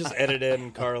 we can just edit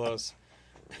in Carlos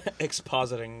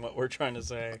expositing what we're trying to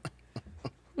say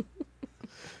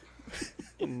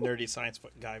in nerdy science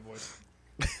guy voice.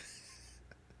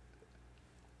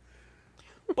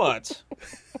 But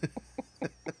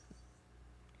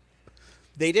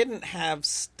they didn't have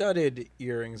studded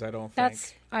earrings, I don't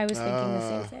think. I was thinking the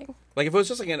same thing. Like, if it was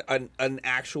just like an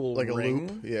actual like a ring,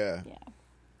 loop? Yeah. Yeah.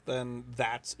 then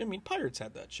that's... I mean, pirates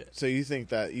had that shit. So you think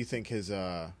his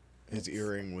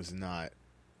earring was not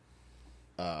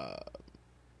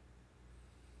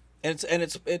And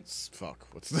it's fuck,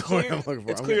 what's the word clear, I'm looking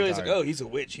for? it's I'm clearly getting it's like, tired. oh, he's a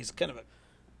witch. He's kind of a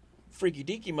freaky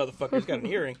deaky motherfucker. He's got an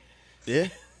earring. Yeah.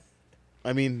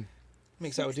 I mean,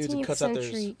 Makes out with dudes and 16th cuts out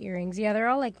century earrings. Yeah, they're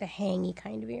all like the hangy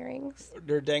kind of earrings.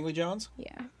 their dangly johns.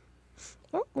 Yeah.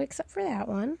 Oh, except for that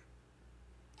one.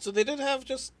 So they did have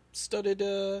just studded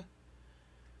Nope,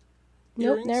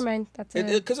 earrings? never mind. That's it.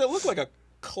 Because it looked like a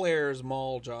Claire's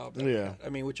Mall job. Yeah. I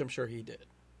mean, which I'm sure he did.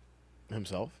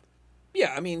 himself.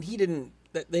 Yeah, I mean, he didn't...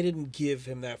 They didn't give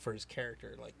him that for his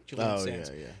character. Like, Julian Oh, Sands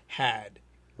yeah. had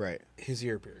Right. his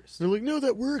ear pierced. They're like, no,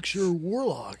 that works. You're a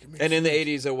warlock. It makes And in the sense.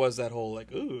 80s, there was that whole, like,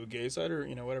 ooh, gay side or,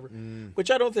 whatever. Mm. Which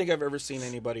I don't think I've ever seen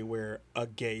anybody wear a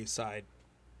gay side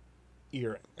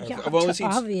earring. Yeah, I've only seen...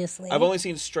 obviously. I've only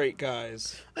seen straight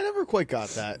guys. I never quite got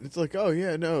that. It's like, oh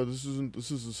yeah, no, this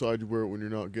is the side you wear it when you're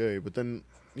not gay. But then,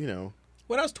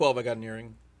 When I was 12, I got an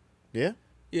earring. yeah.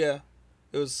 Yeah.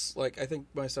 It was like, I think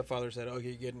my stepfather said, oh,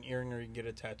 you get an earring or you can get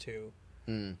a tattoo.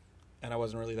 Mm. And I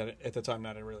wasn't really at the time,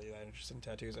 not really that interested in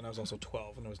tattoos. And I was also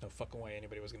 12, and there was no fucking way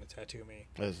anybody was going to tattoo me.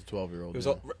 As a 12-year-old.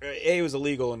 It was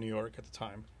illegal in New York at the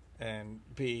time. and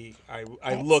B, I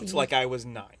That's looked easy. like I was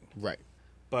 9. Right.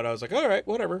 But I was like, all right,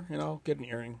 whatever, I'll get an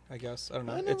earring, I guess. I don't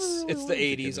know. I never It's really the wanted to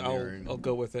 80s. get an earring. I'll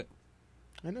go with it.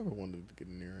 I never wanted to get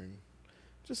an earring.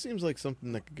 Just seems like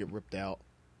something that could get ripped out.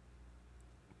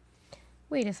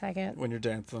 Wait a second. When you're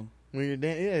dancing. When you're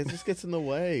it just gets in the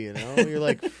way, You're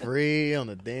like free on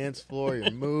the dance floor.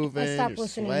 You're moving. I stopped you're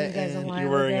listening to you guys a sweating. while You're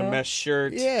wearing ago. a mesh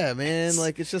shirt. Yeah, man.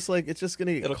 Like it's just gonna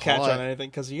get It'll caught. catch on anything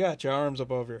because you got your arms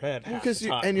above your head. half Because the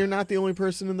time. and you're not the only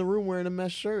person in the room wearing a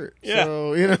mesh shirt. Yeah.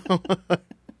 So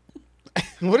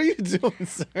what are you doing,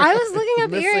 sir? I was looking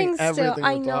up Missing earrings still. everything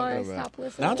I we're know. talking I about. stopped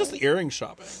listening. Not just the earring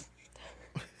shopping.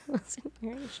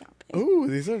 earring shopping. Ooh,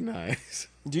 these are nice.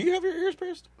 Do you have your ears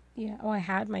pierced? Yeah. Oh, I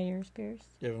had my ears pierced.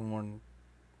 You haven't worn,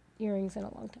 Earrings in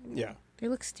a long time. yeah. They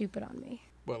look stupid on me.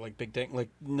 What, like big dang, like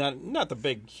not the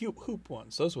big hoop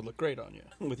ones. Those would look great on you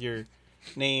with your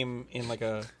name in like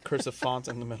a cursive font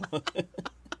in the middle.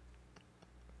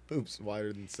 Oops,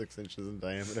 wider than 6 inches in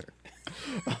diameter.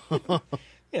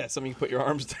 Yeah, something you put your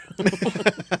arms through.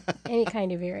 Any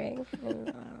kind of earring.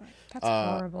 That's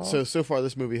horrible. So far,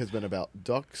 this movie has been about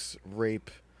ducks, rape,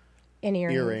 and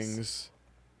earrings.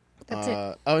 That's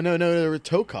it. Oh no, there were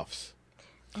toe cuffs.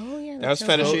 Oh yeah. That was so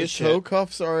fetishy good. as shit. Toe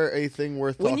cuffs are a thing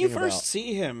worth When talking you about. first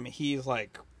see him, he's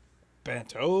like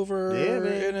bent over Yeah,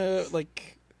 man. in a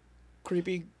like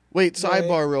creepy. Wait,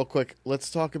 sidebar real quick. Let's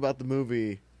talk about the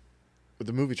movie,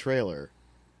 the movie trailer,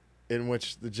 in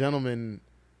which the gentleman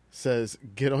says,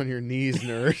 "Get on your knees,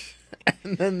 nerd,"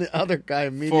 and then the other guy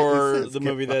immediately For says, the "Get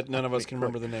movie that on none of my us can quick."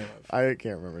 remember the name of. I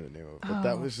can't remember the name of it, but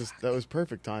that was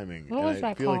perfect timing, What and was I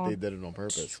that feel like called? they did it on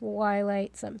purpose.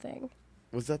 Twilight something.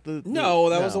 Was that the No,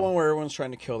 that was the one where everyone's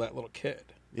trying to kill that little kid.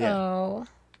 Yeah, Oh.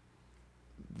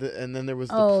 and then there was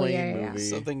the Oh, plane yeah, yeah. movie.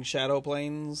 Something Shadow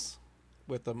Planes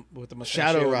with the mustachio.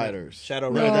 Shadow Riders. Shadow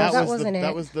No, No, Riders. that was wasn't it.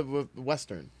 That was the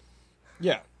Western.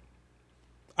 Yeah.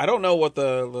 I don't know what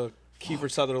the Kiefer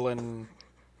Sutherland.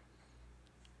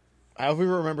 We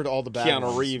remembered all the bad Keanu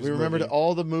ones. Reeves We remembered movie.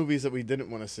 all the movies that we didn't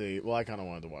want to see. Well, I kind of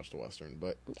wanted to watch the Western,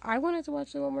 but I wanted to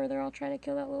watch the one where they're all trying to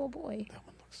kill that little boy. that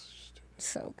one looks stupid.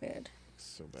 So good.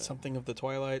 So bad. Something of the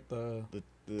Twilight, The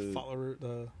follower,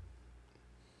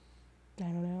 I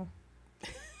don't know.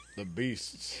 the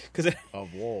beasts because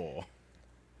of war.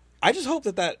 I just hope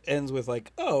that ends with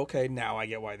like, oh, okay, now I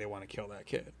get why they want to kill that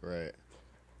kid. Right.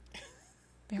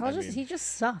 He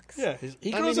just sucks. Yeah,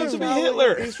 he I mean, grows up he's to be probably-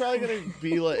 Hitler. He's probably gonna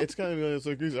be like. It's gonna be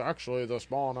like he's actually the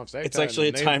spawn of Satan. It's actually a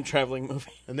and they've- time traveling movie.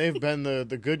 and they've been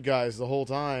the good guys the whole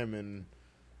time. And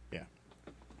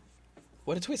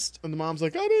What a twist! the mom's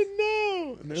like, I didn't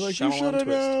know. And they're like, you Shyamalan should have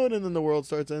twist. known. And then the world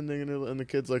starts ending, and the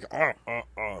kid's like, they're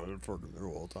fucking the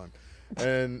whole time.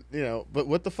 And but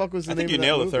what the fuck was the I name think you of that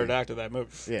nailed the movie? third act of that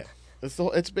movie. Yeah,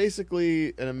 it's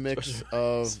basically a mix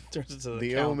of Turns into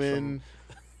The Count Omen.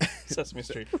 from Sesame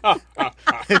Street.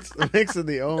 It's a mix of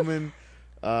The Omen.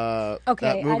 Okay,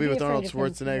 that I'd movie be with afraid Arnold of him.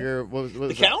 Schwarzenegger. What was The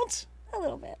that? Count? A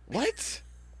little bit. What?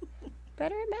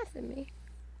 Better at math than me.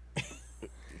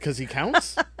 Because he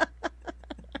counts?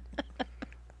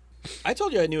 I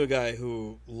told you I knew a guy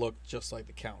who looked just like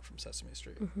the Count from Sesame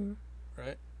Street. Mm-hmm.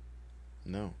 Right?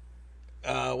 No.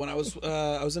 When I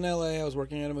was in LA, I was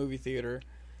working at a movie theater,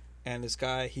 and this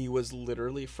guy, he was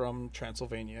literally from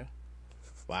Transylvania.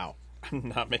 Wow. I'm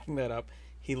not making that up.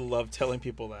 He loved telling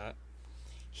people that.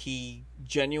 He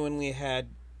genuinely had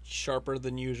sharper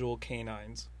than usual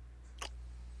canines.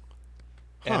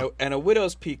 And a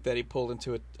widow's peak that he pulled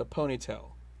into a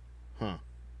ponytail. Huh.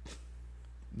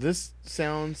 This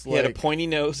sounds He like... had a pointy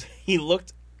nose. He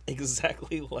looked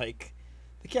exactly like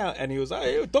the Count, and he was,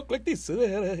 I talk like this.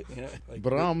 Like,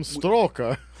 Bram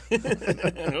Stoker. oh,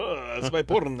 that's my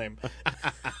porn name.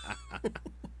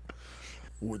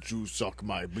 Would you suck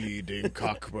my bleeding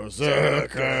cock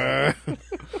berserker?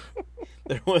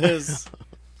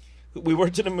 We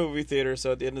worked in a movie theater,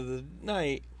 so at the end of the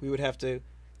night, we would have to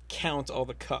count all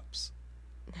the cups.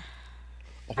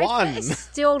 One. I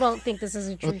still don't think this is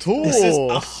a true tool. This is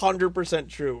 100%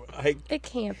 true. It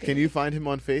can't be. Can you find him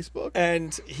on Facebook?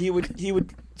 And he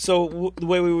would. So the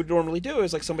way we would normally do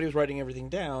is like somebody was writing everything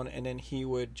down, and then he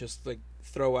would just like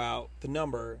throw out the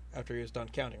number after he was done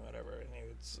counting whatever, and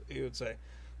he would say,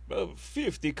 "Oh,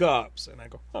 50 cups," and I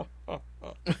go, oh.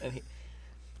 And he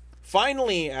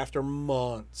finally, after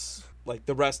months, like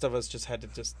the rest of us just had to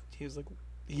he was like,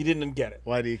 he didn't get it.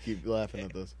 Why do you keep laughing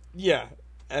at this? Yeah.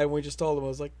 And we just told him, I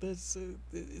was like, "This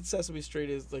Sesame Street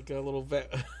is like a little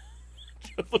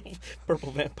a little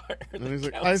purple vampire." And he's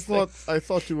like, Counts I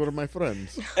thought you were my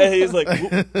friends. and he's like,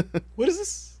 "What is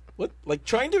this? What?" Like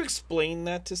trying to explain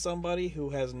that to somebody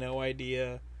who has no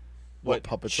idea what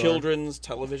puppets children's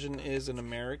television is in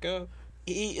America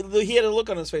he had a look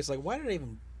on his face like, why did I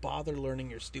even bother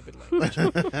learning your stupid language?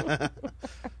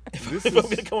 if I'm going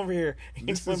to come over here and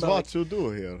This explain is about, what you do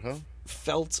here, huh?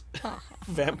 felt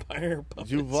vampire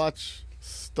puppets. You watch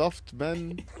stuffed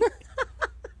men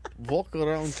walk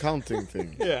around counting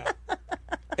things. Yeah.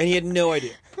 And he had no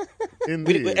idea.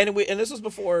 Indeed. And this was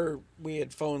before we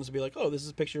had phones to be like, oh, this is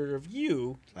a picture of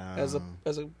you as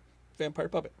a vampire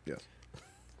puppet. Yes.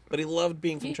 But he loved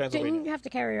being from Didn't Transylvania. you have to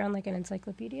carry around like an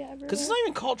encyclopedia everywhere? Because it's not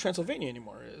even called Transylvania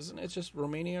anymore, isn't it? It's just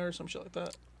Romania or some shit like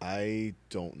that. I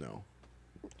don't know.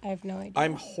 I have no idea.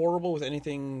 I'm horrible with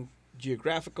anything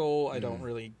geographical. I don't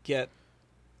really get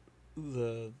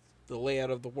the layout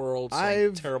of the world. So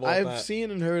I'm terrible at that. I've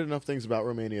seen and heard enough things about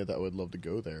Romania that I would love to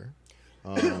go there.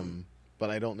 But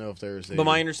I don't know if there's a... But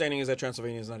my understanding is that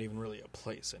Transylvania is not even really a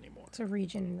place anymore. It's a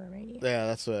region in Romania. Yeah,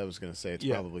 that's what I was going to say. It's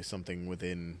probably something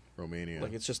within Romania.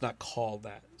 Like, it's just not called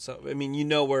that. So, I mean, you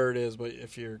know where it is, but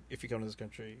if you come to this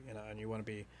country, and you want to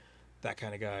be that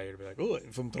kind of guy, you'd be like, oh,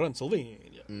 I'm from Transylvania.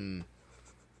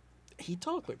 He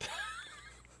talked like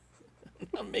that.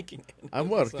 I'm making it. I'm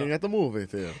working at the movie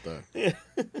theater. Yeah.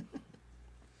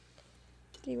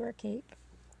 Do you wear a cape?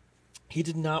 He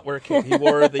did not wear a cape. He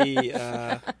wore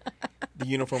the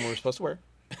uniform we were supposed to wear.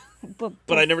 But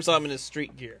I never saw him in his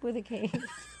street gear. With a cape.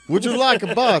 Would you like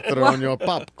a butter on your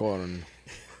popcorn?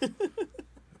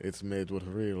 It's made with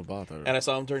real butter. And I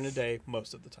saw him during the day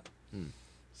most of the time.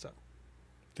 So,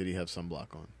 Did he have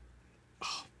sunblock on?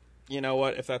 you know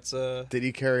what? If that's a Did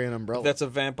he carry an umbrella?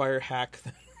 vampire hack,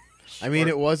 I mean,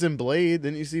 it was in Blade.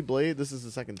 Didn't you see Blade? This is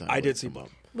the second time. I Blade did see come Blade.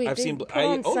 up. Wait, I've they seen put I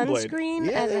on own Blade. sunscreen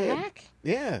Yeah, as a they did. hack?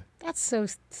 Yeah. That's so...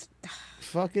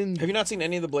 Fucking... Have you not seen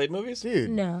any of the Blade movies? Mm. Dude.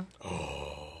 No.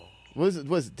 Was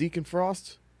it Deacon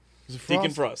Frost? Was it Frost?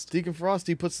 Deacon Frost. Deacon Frost,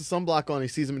 he puts the sunblock on. He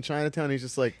sees him in Chinatown. He's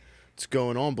just like, what's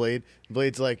going on, Blade?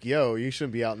 Blade's like, yo, you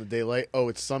shouldn't be out in the daylight. Oh,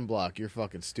 it's sunblock. You're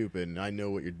fucking stupid, and I know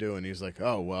what you're doing. He's like,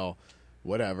 oh, well,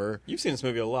 whatever. You've seen this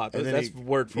movie a lot. And then That's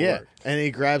word for word. And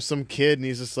he grabs some kid, and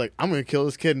he's just like, I'm going to kill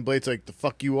this kid. And Blade's like, the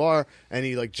fuck you are. And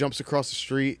he, like, jumps across the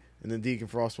street, and then Deacon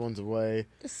Frost runs away.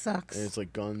 This sucks. And it's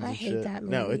like guns I and hate shit. that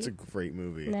No, movie. it's a great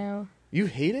movie. No. You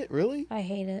hate it? Really? I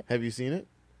hate it. Have you seen it?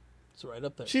 It's right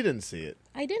up there. She didn't see it.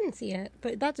 I didn't see it,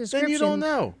 but that description... Then you don't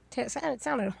know. It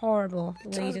sounded horrible. The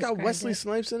way you It's got described Wesley it.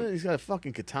 Snipes in it. He's got a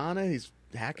fucking katana. He's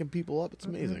hacking people up. It's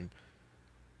Mm-hmm. amazing.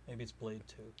 Maybe it's Blade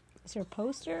 2. Is there a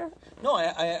poster? No,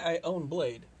 I own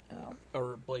Blade. Oh.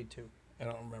 Or Blade 2. I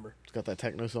don't remember. It's got that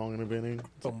techno song in the beginning.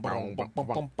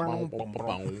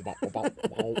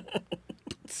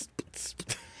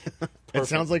 It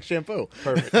sounds like shampoo.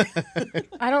 Perfect.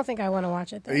 I don't think I want to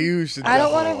watch it, though. You should. I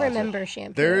don't want to definitely watch it. remember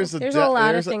shampoo. There's a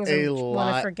lot of there's things a I want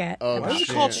lot to forget. of Why is it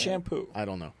shit. called shampoo? I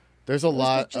don't know. There's a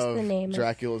lot just the of name of-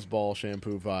 Dracula's Ball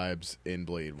shampoo vibes in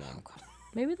Blade 1.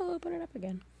 Maybe they'll open it up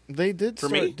again. They did For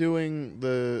start me? doing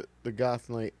the goth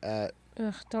night at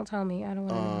Ugh, don't tell me. I don't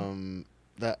want to know.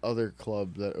 that other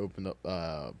club that opened up,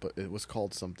 but it was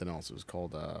called something else. It was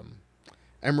called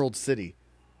Emerald City.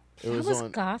 It That was was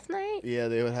on. Goth Night? Yeah,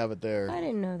 they would have it I there.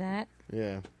 didn't know that.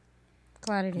 Yeah.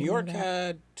 Glad I didn't New York know that.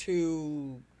 had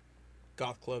 2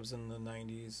 goth clubs in the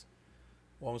 90s.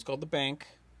 One was called The Bank,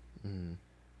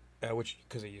 which,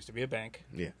 because it used to be a bank.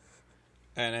 Yeah.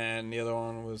 And then the other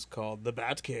one was called The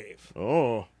Bat Cave.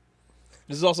 Oh.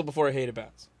 This is also before I hated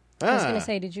bats. I was going to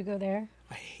say, did you go there?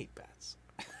 I hate bats.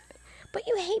 But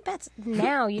you hate bats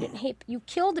now. You didn't hate... You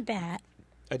killed a bat.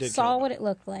 I did. Saw kill what it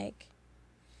looked like.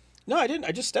 No, I didn't.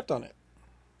 I just stepped on it.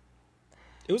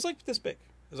 It was like this big.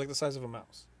 It was like the size of a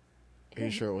mouse. Are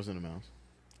you sure it wasn't a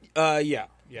mouse? Yeah.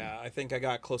 I think I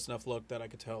got close enough look that I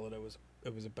could tell that it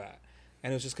was a bat,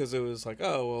 and it was just because it was like,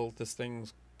 oh well, this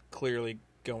thing's clearly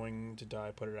going to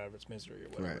die. Put it out of its misery or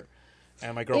whatever. Right.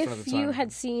 And my girlfriend at If the time. you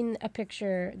had seen that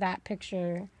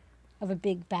picture of a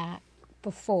big bat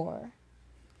before,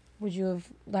 would you have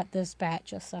let this bat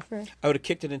just suffer? I would have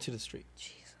kicked it into the street,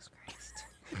 Jesus Christ.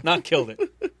 not killed it.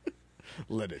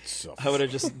 Let it suffer. I would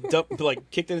have just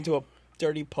kicked it into a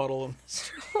dirty puddle. And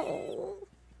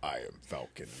I am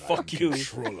Falcon. Fuck I am you,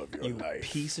 Control of your you life.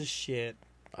 piece of shit.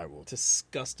 I will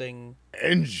Disgusting.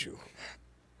 end you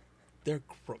They're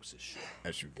gross as shit.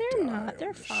 as you They're die not. They're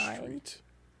on the fine. street.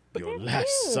 But Your they're last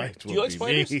cute. sight Do will you like be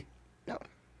spiders? me. No.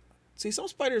 See, some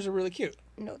spiders are really cute.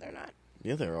 No, they're not.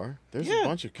 Yeah, there are. There's Yeah. a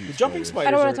bunch of cute The jumping spiders. spiders.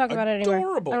 I don't want are to talk about it anymore.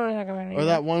 adorable. I don't want to talk about it anymore. Or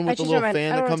that one I with the changed little my mind.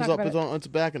 fan I that don't comes wanna up talk about on its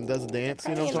back and does a dance.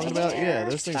 You know what I'm talking about? Yeah,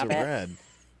 those things are Stop it. rad.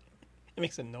 It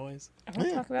makes a noise. I don't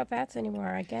Yeah. talk about bats anymore.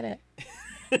 I get it.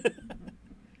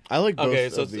 I like both Okay,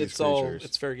 so of these it's all creatures.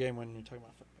 it's fair game when you're talking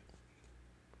about.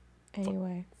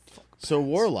 Anyway. So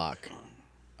Warlock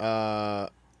was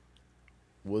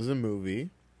a movie.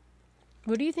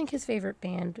 What do you think his favorite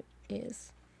band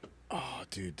is. Oh,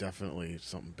 dude, definitely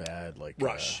something bad like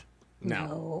Rush.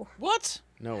 No. What?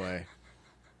 No way.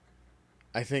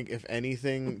 I think if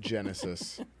anything,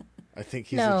 Genesis. I think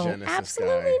he's No, a Genesis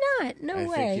absolutely guy. not. No I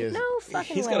think way. he is. No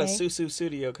fucking He's way. got a Susu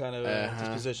Studio kind of Uh-huh.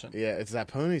 disposition. Yeah, it's that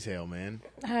ponytail, man.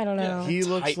 I don't know. He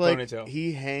looks Tight like ponytail.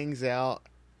 he hangs out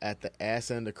at the ass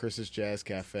end of Chris's Jazz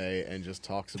Cafe and just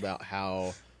talks about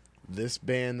how this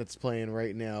band that's playing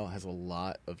right now has a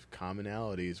lot of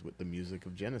commonalities with the music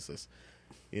of Genesis.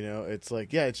 You know, it's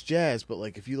like, yeah, it's jazz, but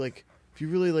like if you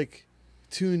really like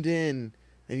tuned in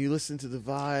and you listen to the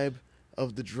vibe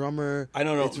of the drummer, I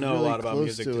don't it's know really a lot about close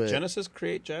music. to Did it. Genesis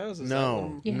create jazz? Is that No,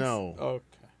 one? Yes. no. Okay.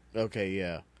 Okay,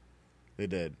 yeah, they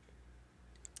did.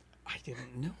 I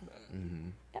didn't know that. Mm-hmm.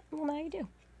 Yeah, well, now you do.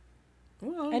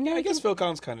 Well, And now I you guess can- Phil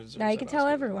Collins kind of deserves Now you that can tell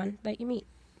Oscar. everyone that you meet.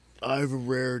 I have a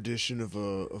rare edition of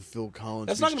Phil Collins.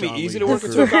 That's not meets gonna be John easy Lee to work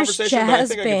Hooker. into a First conversation, but I jazz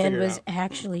think I can band figure it was out.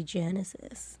 actually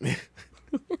Genesis.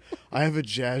 I have a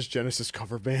jazz Genesis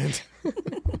cover band. What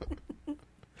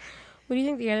do you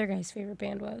think the other guy's favorite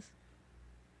band was?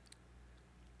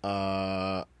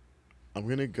 I'm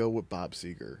gonna go with Bob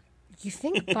Seger. You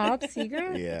think Bob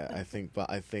Seger? Yeah, I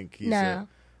think he's. No.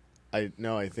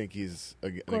 I think he's.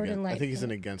 Gordon I think he's an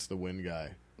Lightfoot. against the wind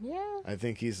guy. Yeah. I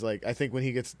think he's like. I think when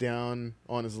he gets down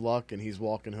on his luck and he's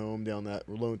walking home down that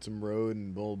lonesome road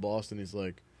in old Boston, he's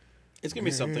like, It's gonna be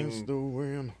 "Against something the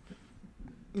wind."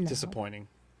 No. disappointing.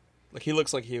 Like he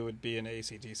looks like he would be in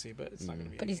AC/DC, but it's not gonna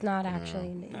be. But he's not actually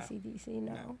in No. AC/DC,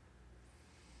 no. No.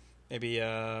 Maybe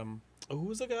who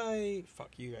was the guy?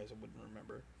 Fuck, you guys wouldn't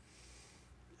remember.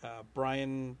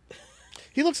 Brian.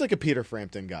 He looks like a Peter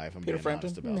Frampton guy. If I'm Peter being Frampton?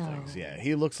 honest about No. things, yeah,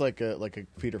 he looks like a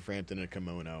Peter Frampton in a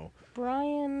kimono.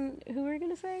 Brian, who were you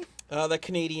going to say? That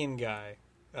Canadian guy.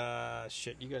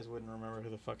 Shit, you guys wouldn't remember who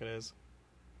the fuck it is.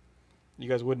 You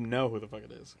guys wouldn't know who the fuck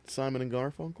it is. Simon and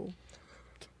Garfunkel.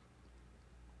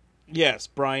 Yes,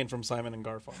 Brian from Simon and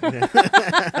Garfunkel.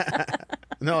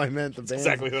 No, I meant the band.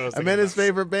 exactly what I was I thinking meant his about.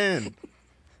 favorite band.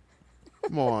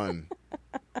 Come on.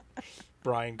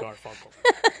 Brian Garfunkel.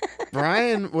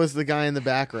 Brian was the guy in the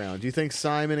background. Do you think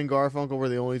Simon and Garfunkel were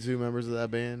the only two members of that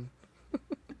band?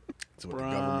 That's what the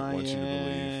government wants you to believe.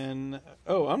 Brian.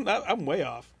 Oh, I'm way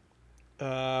off.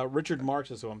 Richard Marx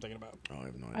is who I'm thinking about. Oh, I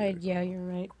have no idea. Yeah, you're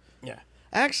right. Yeah.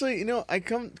 Actually, you know, I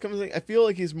come to think, I feel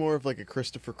like he's more of like a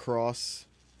Christopher Cross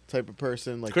type of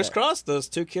person. Like Chris that. Cross, those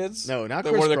two kids. No, not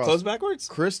that Chris wore their Cross. clothes backwards.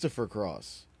 Christopher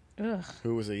Cross, Ugh.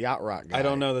 who was a yacht rock guy. I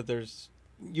don't know that there's.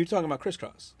 You're talking about Chris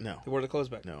Cross. No. They wore the clothes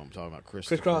back. No, I'm talking about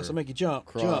Christopher. Chris Cross will make you jump.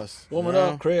 Cross. Jump. Warm it No.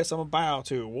 up, Chris. I'm a bow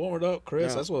to. Warm it up,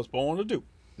 Chris. No. That's what it's born to do.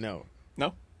 No.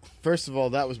 No. First of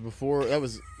all, that was before. That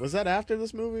was that after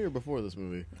this movie or before this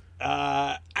movie?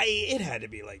 It had to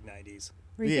be like 90s.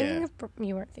 Were you Yeah. thinking of,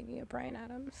 you weren't thinking of Brian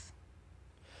Adams?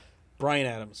 Brian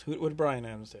Adams. What did Brian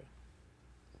Adams do?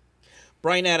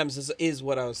 Brian Adams is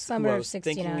what I was, Summer who I of was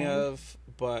 69. thinking of,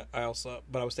 but I was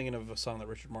thinking of a song that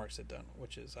Richard Marx had done,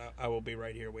 which is "I Will Be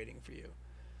Right Here Waiting for You,"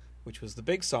 which was the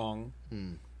big song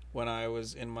when I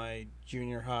was in my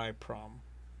junior high prom.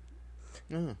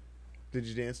 Oh. Did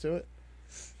you dance to it?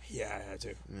 Yeah, I had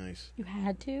to. Nice. You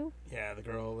had to? Yeah, the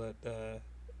girl that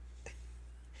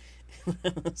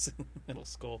was in middle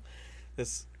school,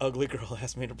 this ugly girl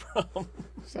asked me to prom,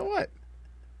 So what?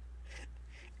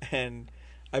 and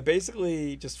I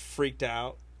basically just freaked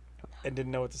out and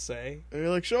didn't know what to say, And you're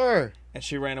like, sure. and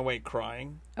she ran away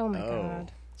crying. Oh my Oh.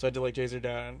 god. So I had to like chase her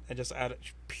down and just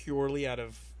purely out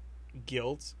of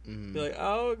guilt, Mm. be like,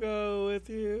 "I'll go with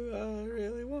you. I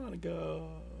really want to go."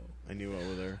 I knew it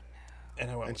with her. And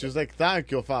I went. And with she was it. like,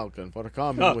 thank you, Falcon, for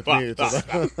coming with me. To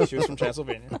the... She was from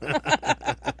Transylvania.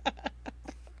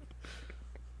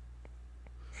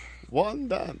 One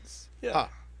dance. Yeah.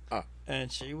 Ah.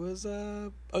 And she was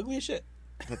ugly as shit.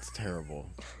 That's terrible.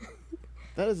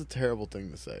 That is a terrible thing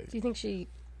to say. Do you think she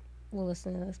will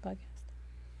listen to this podcast?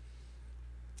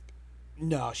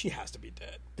 No, she has to be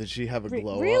dead. Did she have a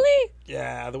glow up? Really?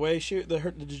 Yeah, the way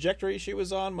the trajectory she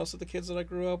was on, most of the kids that I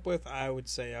grew up with, I would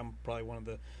say I'm probably one of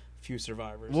the few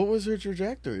survivors. What was her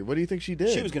trajectory? What do you think she did?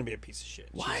 She was going to be a piece of shit.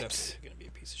 She What? was absolutely going to be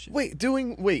a piece of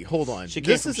shit. Wait, hold on. She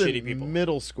came This from is shitty in people.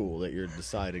 middle school that you're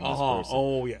deciding this person.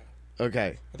 Oh, yeah.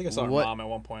 Okay. I think I saw her What- mom at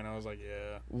one point. I was like,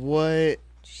 yeah. What?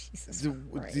 Jesus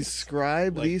Christ.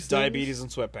 Describe Like these diabetes and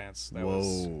sweatpants. That Whoa.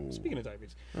 was speaking of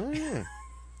diabetes. things? Oh yeah.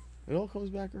 It all comes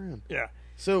back around. Yeah.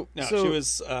 So No, so she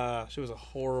was a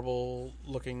horrible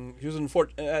looking. She was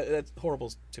that's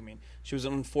horrible's too mean. She was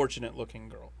an unfortunate looking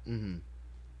girl. and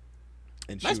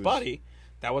she Nice was- body.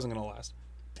 That wasn't gonna last.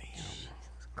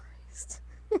 Christ.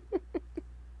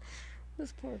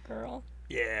 This poor girl.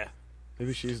 Yeah.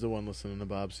 Maybe she's the one listening to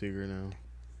Bob Seger now.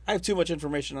 I have too much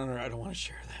information on her. I don't want to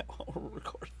share that while we're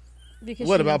recording. Because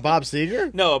What she- about Bob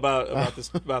Seger? No, about this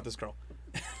girl.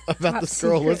 About Bob this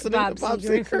girl Seger- listening to Bob Seger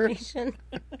Seger? information.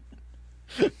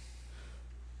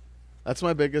 That's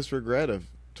my biggest regret of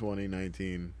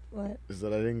 2019 What? is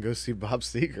that I didn't go see Bob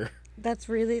Seger. That's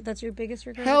your biggest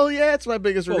regret? Hell yeah, it's my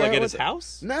biggest Well, regret. like at his What-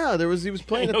 house. No, he was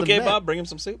playing at the Okay, Met. Bob, bring him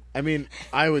some soup. I mean,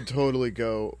 I would totally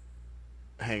go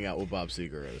hang out with Bob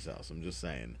Seger at his house. I'm just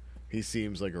saying. He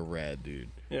seems like a rad dude.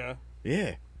 Yeah.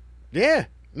 Yeah. Yeah.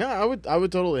 No, I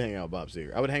would totally hang out with Bob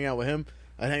Seger. I would hang out with him.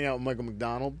 I'd hang out with Michael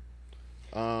McDonald.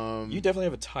 You definitely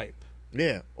have a type.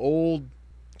 Yeah, old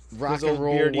rock Those and old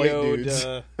roll white beardy-oed, dudes.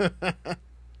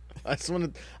 I just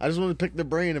wanted to pick their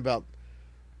brain about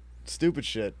stupid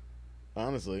shit.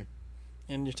 Honestly,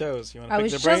 And your toes. You want to I pick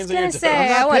was their just brains and your gonna toes? say I'm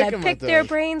not I want to picking my pick their toes.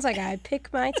 brains like I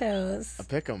pick my toes. I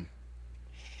pick them.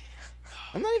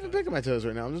 I'm not even picking my toes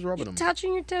right now. I'm just rubbing them.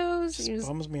 Touching your toes. Just You just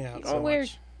bums me out you so don't wear-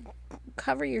 much.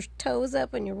 cover your toes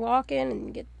up when you're walking and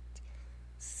you get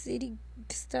city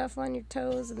stuff on your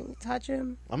toes and then you touch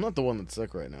them. I'm not the one that's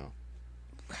sick right now.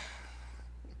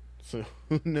 So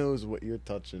who knows what you're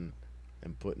touching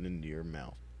and putting into your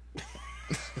mouth?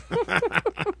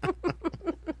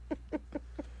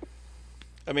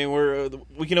 I mean,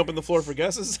 we can open the floor for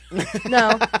guesses.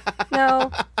 No,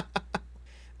 no.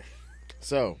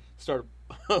 So, Start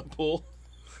a pool.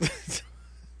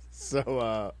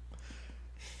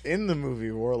 in the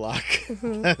movie Warlock,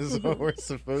 that is what we're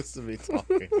supposed to be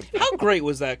talking about. How great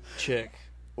was that chick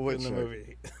What in the chick?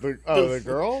 movie? The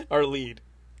girl? Our lead.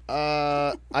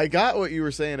 I got what you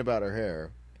were saying about her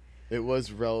hair. It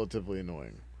was relatively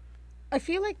annoying. I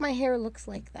feel like my hair looks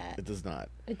like that. It does not.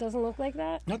 It doesn't look like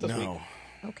that? Not this week. No.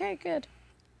 Okay, good.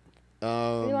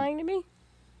 Are you lying to me?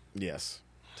 Yes.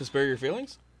 To spare your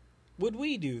feelings? Would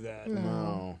we do that?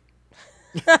 No.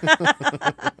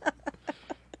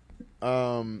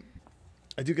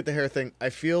 I do get the hair thing. I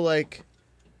feel like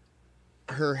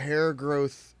her hair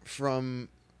growth from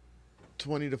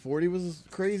 20 to 40 was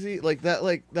crazy. Like that,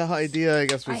 like the idea, I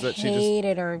guess, was I that she just,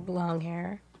 hated her long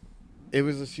hair. it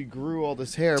was that she grew all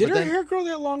this hair. Did but her then, hair grow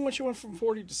that long when she went from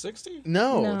 40 to 60?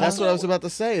 No, No. that's what I was about to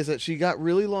say, is that she got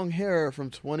really long hair from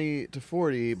 20 to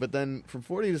 40, but then from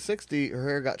 40 to 60, her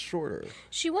hair got shorter.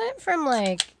 She went from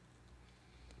like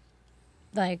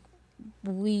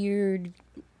weird,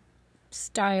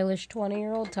 stylish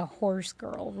 20-year-old to horse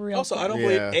girl. Real Also, quick. I don't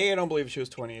Yeah. believe I don't believe she was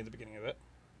 20 at the beginning of it.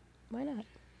 Why not?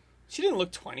 She didn't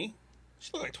look 20.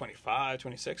 She looked like 25,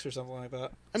 26 or something like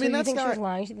that. I So mean, you that's think she was not.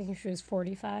 lying? You think she was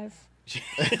 45?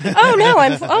 Oh no,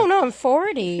 I'm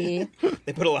 40.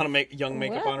 They put a lot of young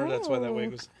makeup on her. That's why that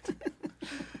wig was.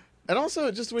 And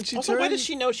also, just when she Also, turned, why does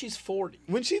she know she's 40?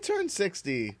 when she turned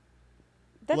 60,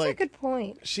 That's a Like- good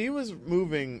point. she was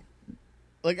moving.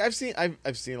 Like I've seen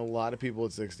a lot of people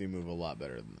at 60 move a lot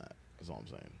better than that. Is all I'm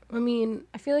saying. I mean,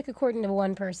 I feel like according to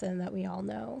one person that we all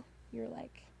know, you're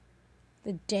like,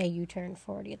 the day you turn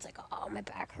 40, it's like, oh, my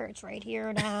back hurts right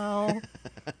here now.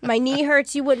 My knee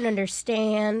hurts. You wouldn't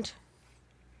understand.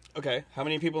 Okay, how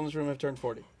many people in this room have turned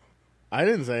 40? I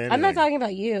didn't say anything. I'm not talking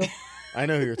about you. I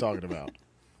know who you're talking about.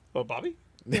 Oh, Bobby?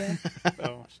 Yeah.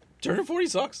 Oh, turning 40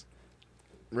 sucks.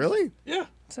 Really? Yeah,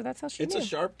 So that's how she it's knew. a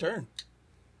sharp turn.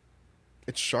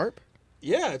 It's sharp.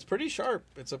 Yeah, it's pretty sharp.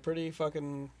 It's a pretty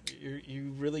fucking.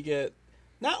 You really get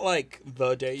not like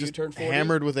the day you Just turn 40,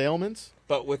 hammered with ailments.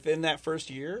 but within that first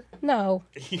year, No,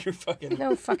 you're fucking.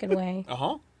 no fucking way. Uh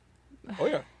huh. Oh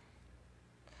yeah,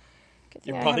 Good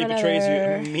your thing I body have betrays you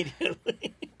another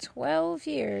immediately. 12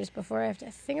 years before I have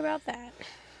to think about that.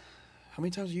 How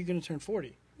many times are you going to turn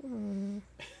 40?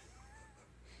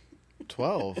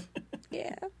 12.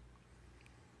 Yeah.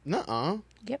 Nuh-uh.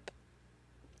 Yep.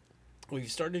 Well,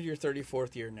 you've started your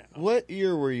 34th year now. What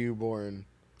year were you born?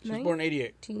 She was born in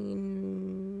 88.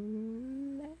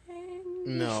 1999.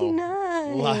 No.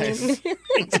 Lies.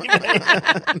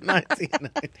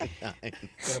 1999.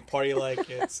 Gonna party like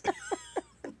it's.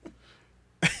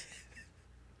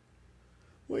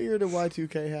 What year did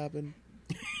Y2K happen?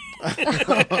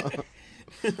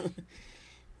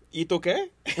 ¿Y tú qué?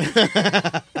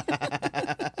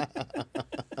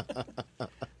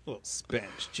 Little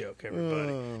Spanish joke,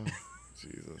 everybody. Oh,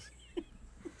 Jesus.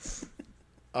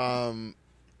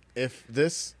 If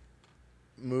this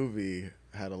movie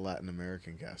had a Latin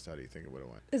American cast, how do you think it would have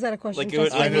went? Is that a question Like it was-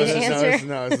 just for like me it was to just- answer?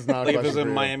 No, this is not a Like if it was question in for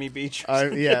you. Miami Beach.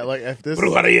 Yeah, like if this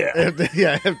Brujeria.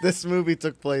 if this movie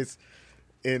took place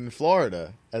in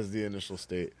Florida as the initial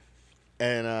state,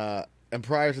 and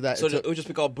prior to that, So it would just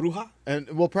be called Bruja?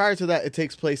 prior to that, it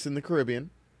takes place in the Caribbean,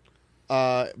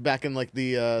 back in like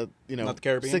the Not the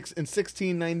Caribbean? in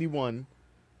 1691.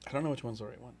 I don't know which one's the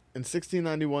right one. In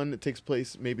 1691, it takes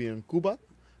place maybe in Cuba,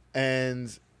 and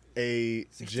a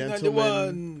 1691.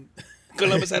 gentleman.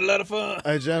 Columbus had a lot of fun.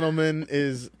 A gentleman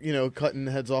is, cutting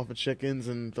heads off of chickens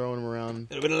and throwing them around.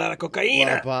 There's been a lot of A lot cocaine.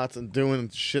 of pots and doing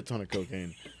a shit ton of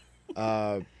cocaine.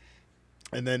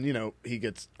 And then, he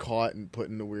gets caught and put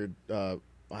in the weird, I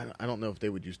don't know if they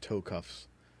would use toe cuffs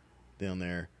down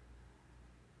there.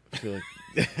 I feel like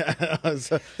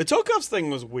The toe cuffs thing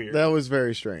was weird. that was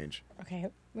very strange. Okay,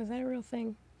 was that a real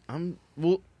thing?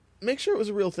 Well, make sure it was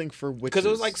a real thing for witches. Because it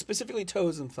was like specifically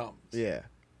toes and thumbs. Yeah.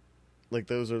 Like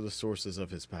those are the sources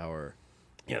of his power.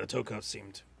 Yeah, the toe cuffs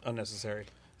seemed unnecessary.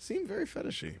 Seemed very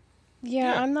fetishy.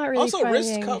 Yeah, I'm not really Also, finding...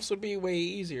 wrist cuffs would be way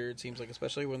easier, it seems like,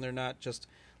 especially when they're not just,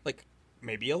 like,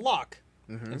 maybe a lock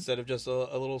instead of just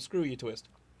a little screw you twist.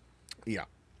 Yeah.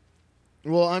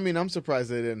 Well, I mean, I'm surprised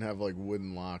they didn't have like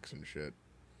wooden locks and shit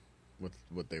with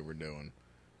what they were doing.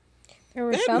 There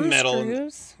were They had some metal.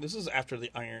 screws. This is after the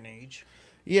Iron Age.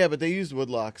 Yeah, but they used wood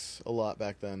locks a lot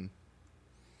back then.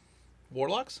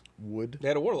 Warlocks? Wood? They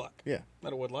had a warlock. Yeah.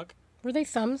 Not a woodlock. Were they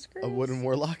thumb screws? A wooden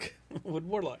warlock? Wood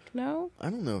warlock. No? I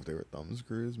don't know if they were thumb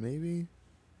screws, maybe.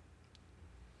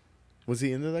 Was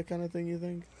he into that kind of thing, you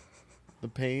think? The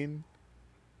pain?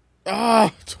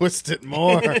 Ah, twist it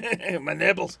more. My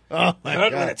nipples. Oh, I my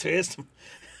hurt when I God. twist them.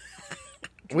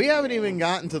 We haven't even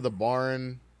gotten to the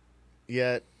barn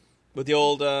yet. With the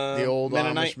old Amish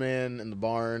Mennonite. man in the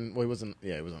barn. Well, he wasn't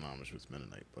Amish, he was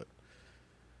Mennonite, but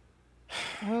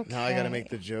Okay. now I gotta make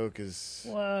the joke is...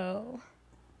 Whoa.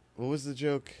 What was the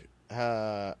joke?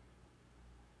 They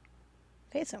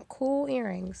had some cool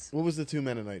earrings. What was the two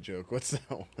Mennonite joke? What's that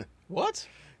one? What?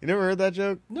 You never heard that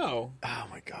joke? No. Oh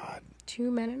my God! Two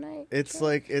Mennonite? It's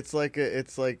like I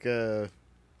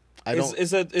don't.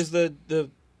 Is the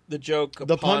joke?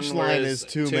 The upon punchline where is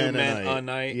two men a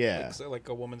night. Yeah. It's like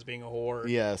a woman's being a whore.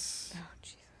 Yes. Oh,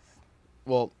 Jesus.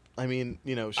 Well, I mean,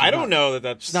 she's I don't know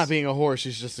that's She's not being a whore.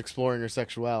 She's just exploring her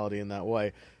sexuality in that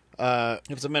way. If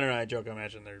it's a Mennonite joke, I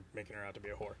imagine they're making her out to be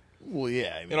a whore. Well,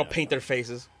 yeah. I mean, They don't paint their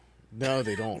faces. No,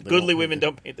 they don't. They Goodly don't women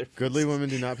don't paint their faces. Goodly women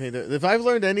do not paint their. If I've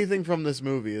learned anything from this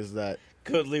movie, is that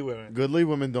Goodly women. goodly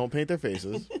women don't paint their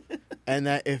faces, and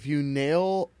that if you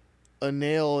nail a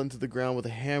nail into the ground with a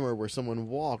hammer where someone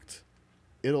walked,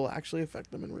 it'll actually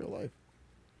affect them in real life.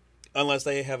 Unless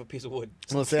they have a piece of wood.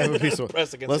 Unless they have a piece of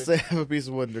Pressed against unless their- they have a piece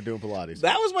of wood and they're doing Pilates.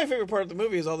 That was my favorite part of the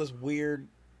movie, is all this weird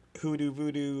hoodoo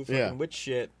voodoo fucking Yeah. witch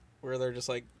shit where they're just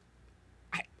like,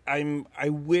 I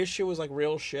wish it was like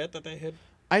real shit that they had.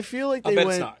 I feel like I'll they bet it's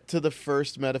went not. to the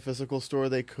first metaphysical store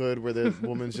they could, where the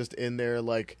woman's just in there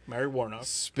like Mary Warnock.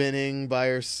 spinning by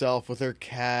herself with her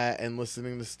cat and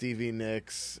listening to Stevie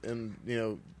Nicks and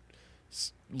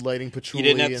lighting patchouli. You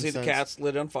didn't have to see the incense. cats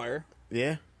lit on fire.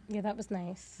 Yeah, Yeah, that was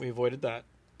nice. We avoided that.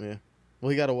 yeah. Well,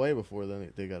 he got away before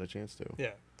then they got a chance to.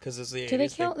 Yeah, because it's the 80s. Did they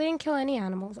kill? They didn't kill any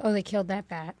animals. Oh, they killed that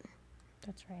bat.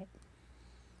 That's right.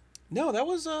 No, that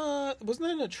was wasn't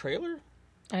that in a trailer?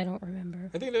 I don't remember.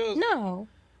 I think that was No,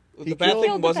 the He bat killed- thing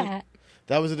killed the wasn't. bat.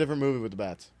 That was a different movie with the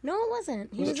bats. No, it wasn't.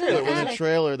 He It was was a trailer, in There the was a attic.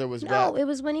 trailer. There was No, bat. it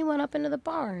was when he went up into the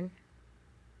barn.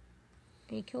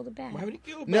 And he killed a bat. Why would he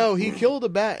kill a bat? No, he killed a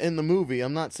bat in the movie.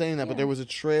 I'm not saying that, but Yeah. there was a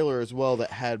trailer as well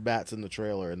that had bats in the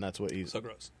trailer, and that's what he's So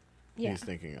gross. Yeah.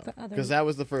 thinking of. But other- Because that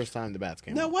was the first time the bats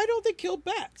came Now, out. why don't they kill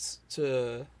bats?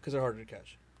 Because they're harder to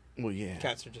catch. Well, yeah.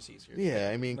 Cats are just easier. Yeah,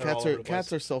 I mean, They're all cats over are the cats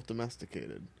place. are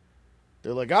self-domesticated.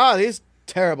 They're like, these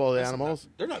terrible animals.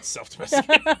 They're not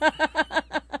self-domesticated.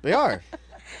 They are.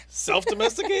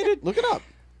 Self-domesticated? Look it up.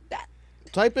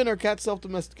 Type in "are cats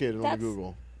self-domesticated" on That's-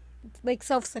 Google. Like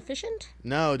self-sufficient?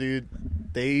 No, dude.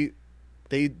 They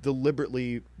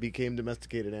deliberately became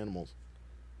domesticated animals.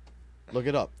 Look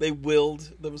it up. They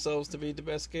willed themselves to be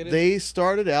domesticated? They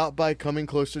started out by coming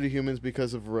closer to humans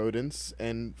because of rodents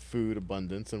and food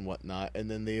abundance and whatnot, and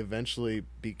then they eventually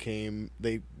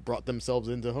they brought themselves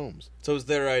into homes. So it was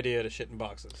their idea to shit in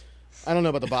boxes. I don't know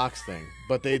about the box thing,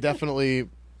 but they definitely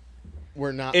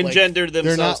were not Engendered they're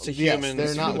themselves not- to yes, humans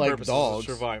they're not for the like purposes dogs.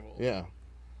 of survival. Yeah,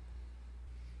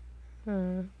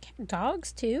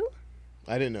 Dogs too?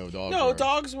 I didn't know dogs. No, were.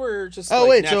 dogs were just Oh like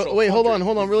wait, natural so wait, hold hunters.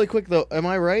 on, really quick though. Am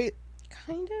I right?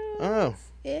 Kind of. Oh,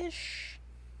 Ish.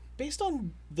 Based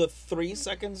on the 3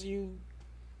 seconds you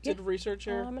did research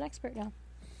here? I'm an expert now.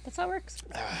 That's how it works.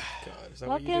 God, is that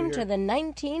what you do Welcome here? to the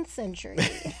 19th century.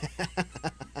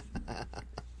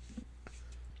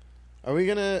 are we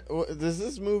gonna? Does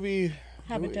this movie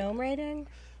Have a dome rating?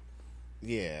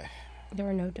 Yeah, There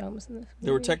were no domes in this movie.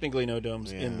 There were technically no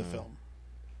domes in the Yeah. film.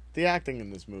 the acting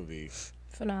in this movie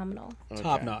Phenomenal. okay.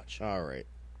 Top notch. All right,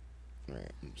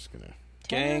 I'm just gonna.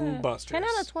 'Gangbusters. 10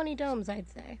 out of 20 domes, I'd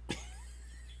say.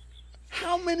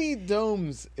 How many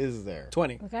domes is there?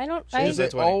 20. Look, I don't. Should've Is said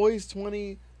it 20. always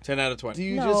 20? 10 out of 20. Do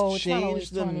you No, just it's not always change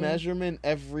the 20. measurement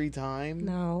every time?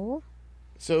 No.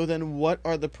 So then what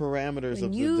are the parameters When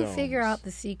of the you domes? figure out the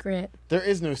secret There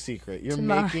is no secret. You're to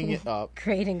making my it up.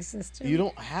 creating system, You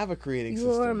don't have a creating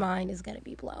your system. mind is going to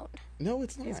be blown. No,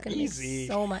 it's not. It's going to Easy. make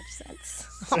so much sense.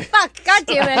 Oh, fuck. God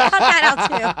damn it. Cut that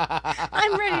out, too.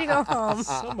 I'm ready to go home.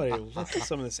 Somebody let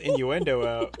some of this innuendo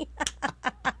out.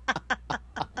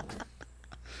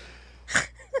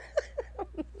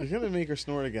 You're going to make her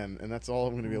snort again, and that's all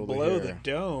I'm going to be able Blow to hear. the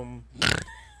dome.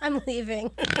 I'm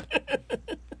leaving.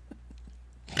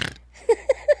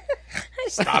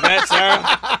 Stop it,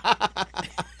 Sarah.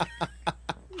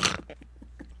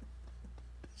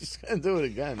 She's going to do it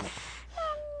again.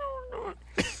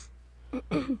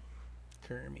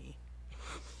 Kermie.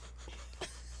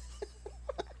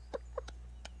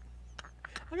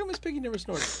 How come Miss Piggy never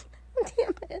snorted?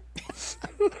 Damn it.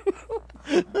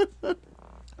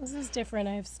 This is different.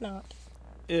 I have snot.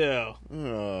 Ew.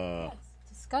 Ugh. It's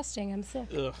disgusting. I'm sick.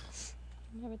 Ugh.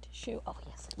 I have a tissue. Oh,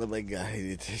 yes. But like, I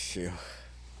need a tissue.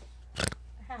 I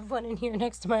have one in here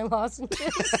next to my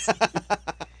lozenges.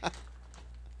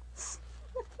 Stick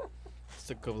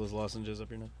a couple of those lozenges up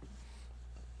your nose.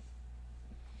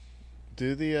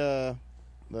 Do the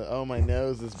oh, my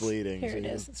nose is bleeding. Here So it you-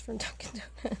 is. It's from Dunkin'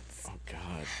 Donuts. Oh,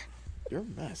 God. You're a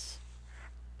mess.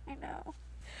 I know.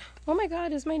 Oh, my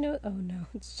God. Is my nose... Oh, no.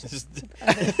 It's just...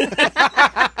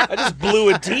 I just blew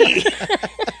a D.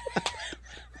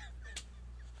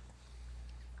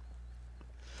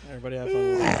 Everybody have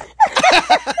fun with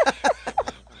it.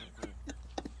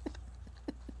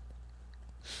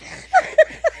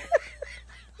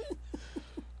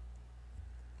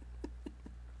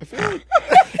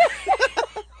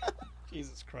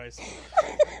 Jesus Christ.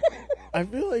 I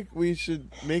feel like we should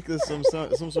make this some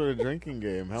sort of drinking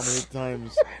game. How many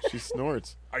times she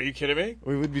snorts? Are you kidding me?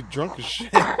 We would be drunk as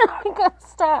shit.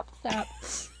 Stop.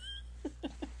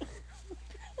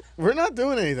 We're not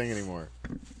doing anything anymore.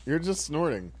 You're just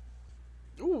snorting.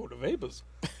 Ooh, the vapors.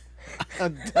 I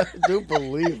do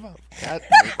believe I've got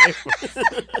the vapors.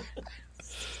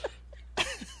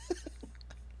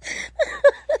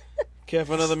 Care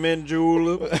for another mint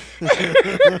julep?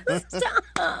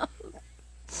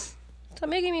 Stop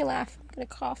making me laugh. I'm going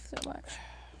to cough so much.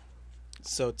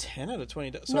 So 10 out of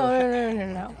 20. So,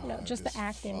 No. Just This the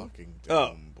acting. Fucking Oh.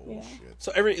 dome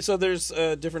bullshit. so there's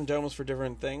different domes for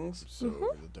different things. So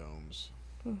over the domes.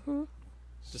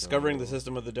 Discovering the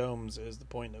system of the domes is the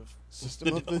point of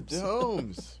System of the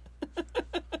domes.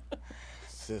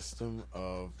 System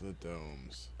of the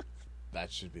domes.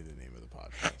 That should be the name of the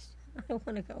podcast. I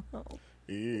want to go home.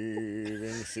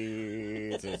 Eating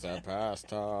seeds is a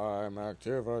pastime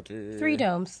activity. 3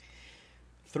 domes.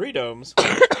 3 domes.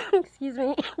 Excuse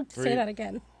me. Say that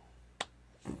again.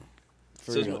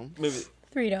 Three So domes. maybe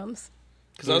 3 domes.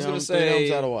 because I was going to Three domes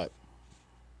say out of what?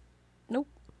 Nope.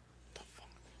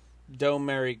 dome,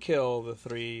 marry, kill the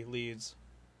 3 leads.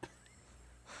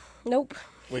 Nope.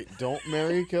 Wait, don't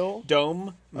marry, kill?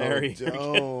 Dome, marry,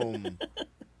 Oh, dome.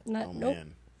 Not. Oh, nope.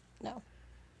 man. No.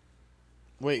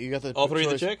 Wait, you got the All 3 of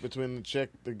the choice chick? between the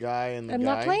chick, the guy, and the I'm guy?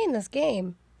 not playing this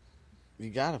game. You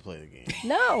gotta play the game.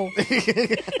 No.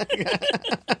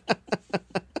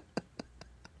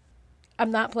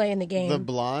 I'm not playing the game. The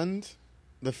blonde,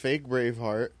 the fake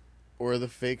Braveheart, or the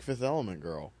fake Fifth Element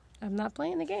girl? I'm not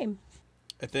playing the game.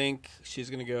 I think she's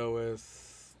going to go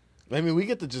with... I mean, we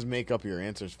get to just make up your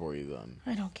answers for you then.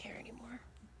 I don't care anymore.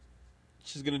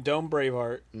 She's going to dome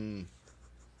Braveheart.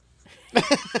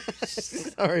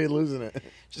 She's already losing it.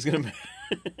 She's going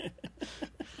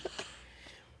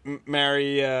to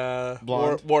marry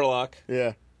Blonde. Warlock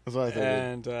Yeah, that's what I thought.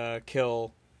 and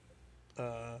kill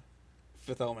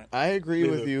Fifth Element. I agree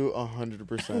with Lulu. you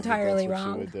 100%. Entirely that's what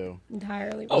wrong. She would do.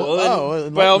 Entirely. Oh, wrong. well,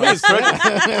 by all means,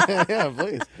 Yeah,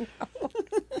 please.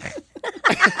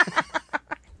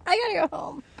 I gotta go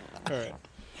home. All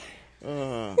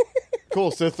right.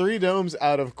 Cool. So 3 domes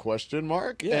out of question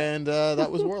mark, Yeah. and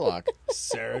that was Warlock.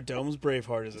 Sarah Dome's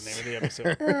Braveheart is the name of the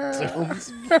episode.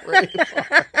 Domes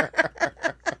Braveheart.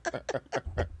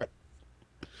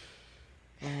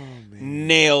 Oh man.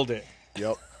 Nailed it.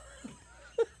 Yep.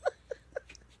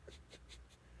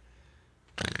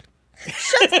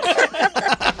 Shut the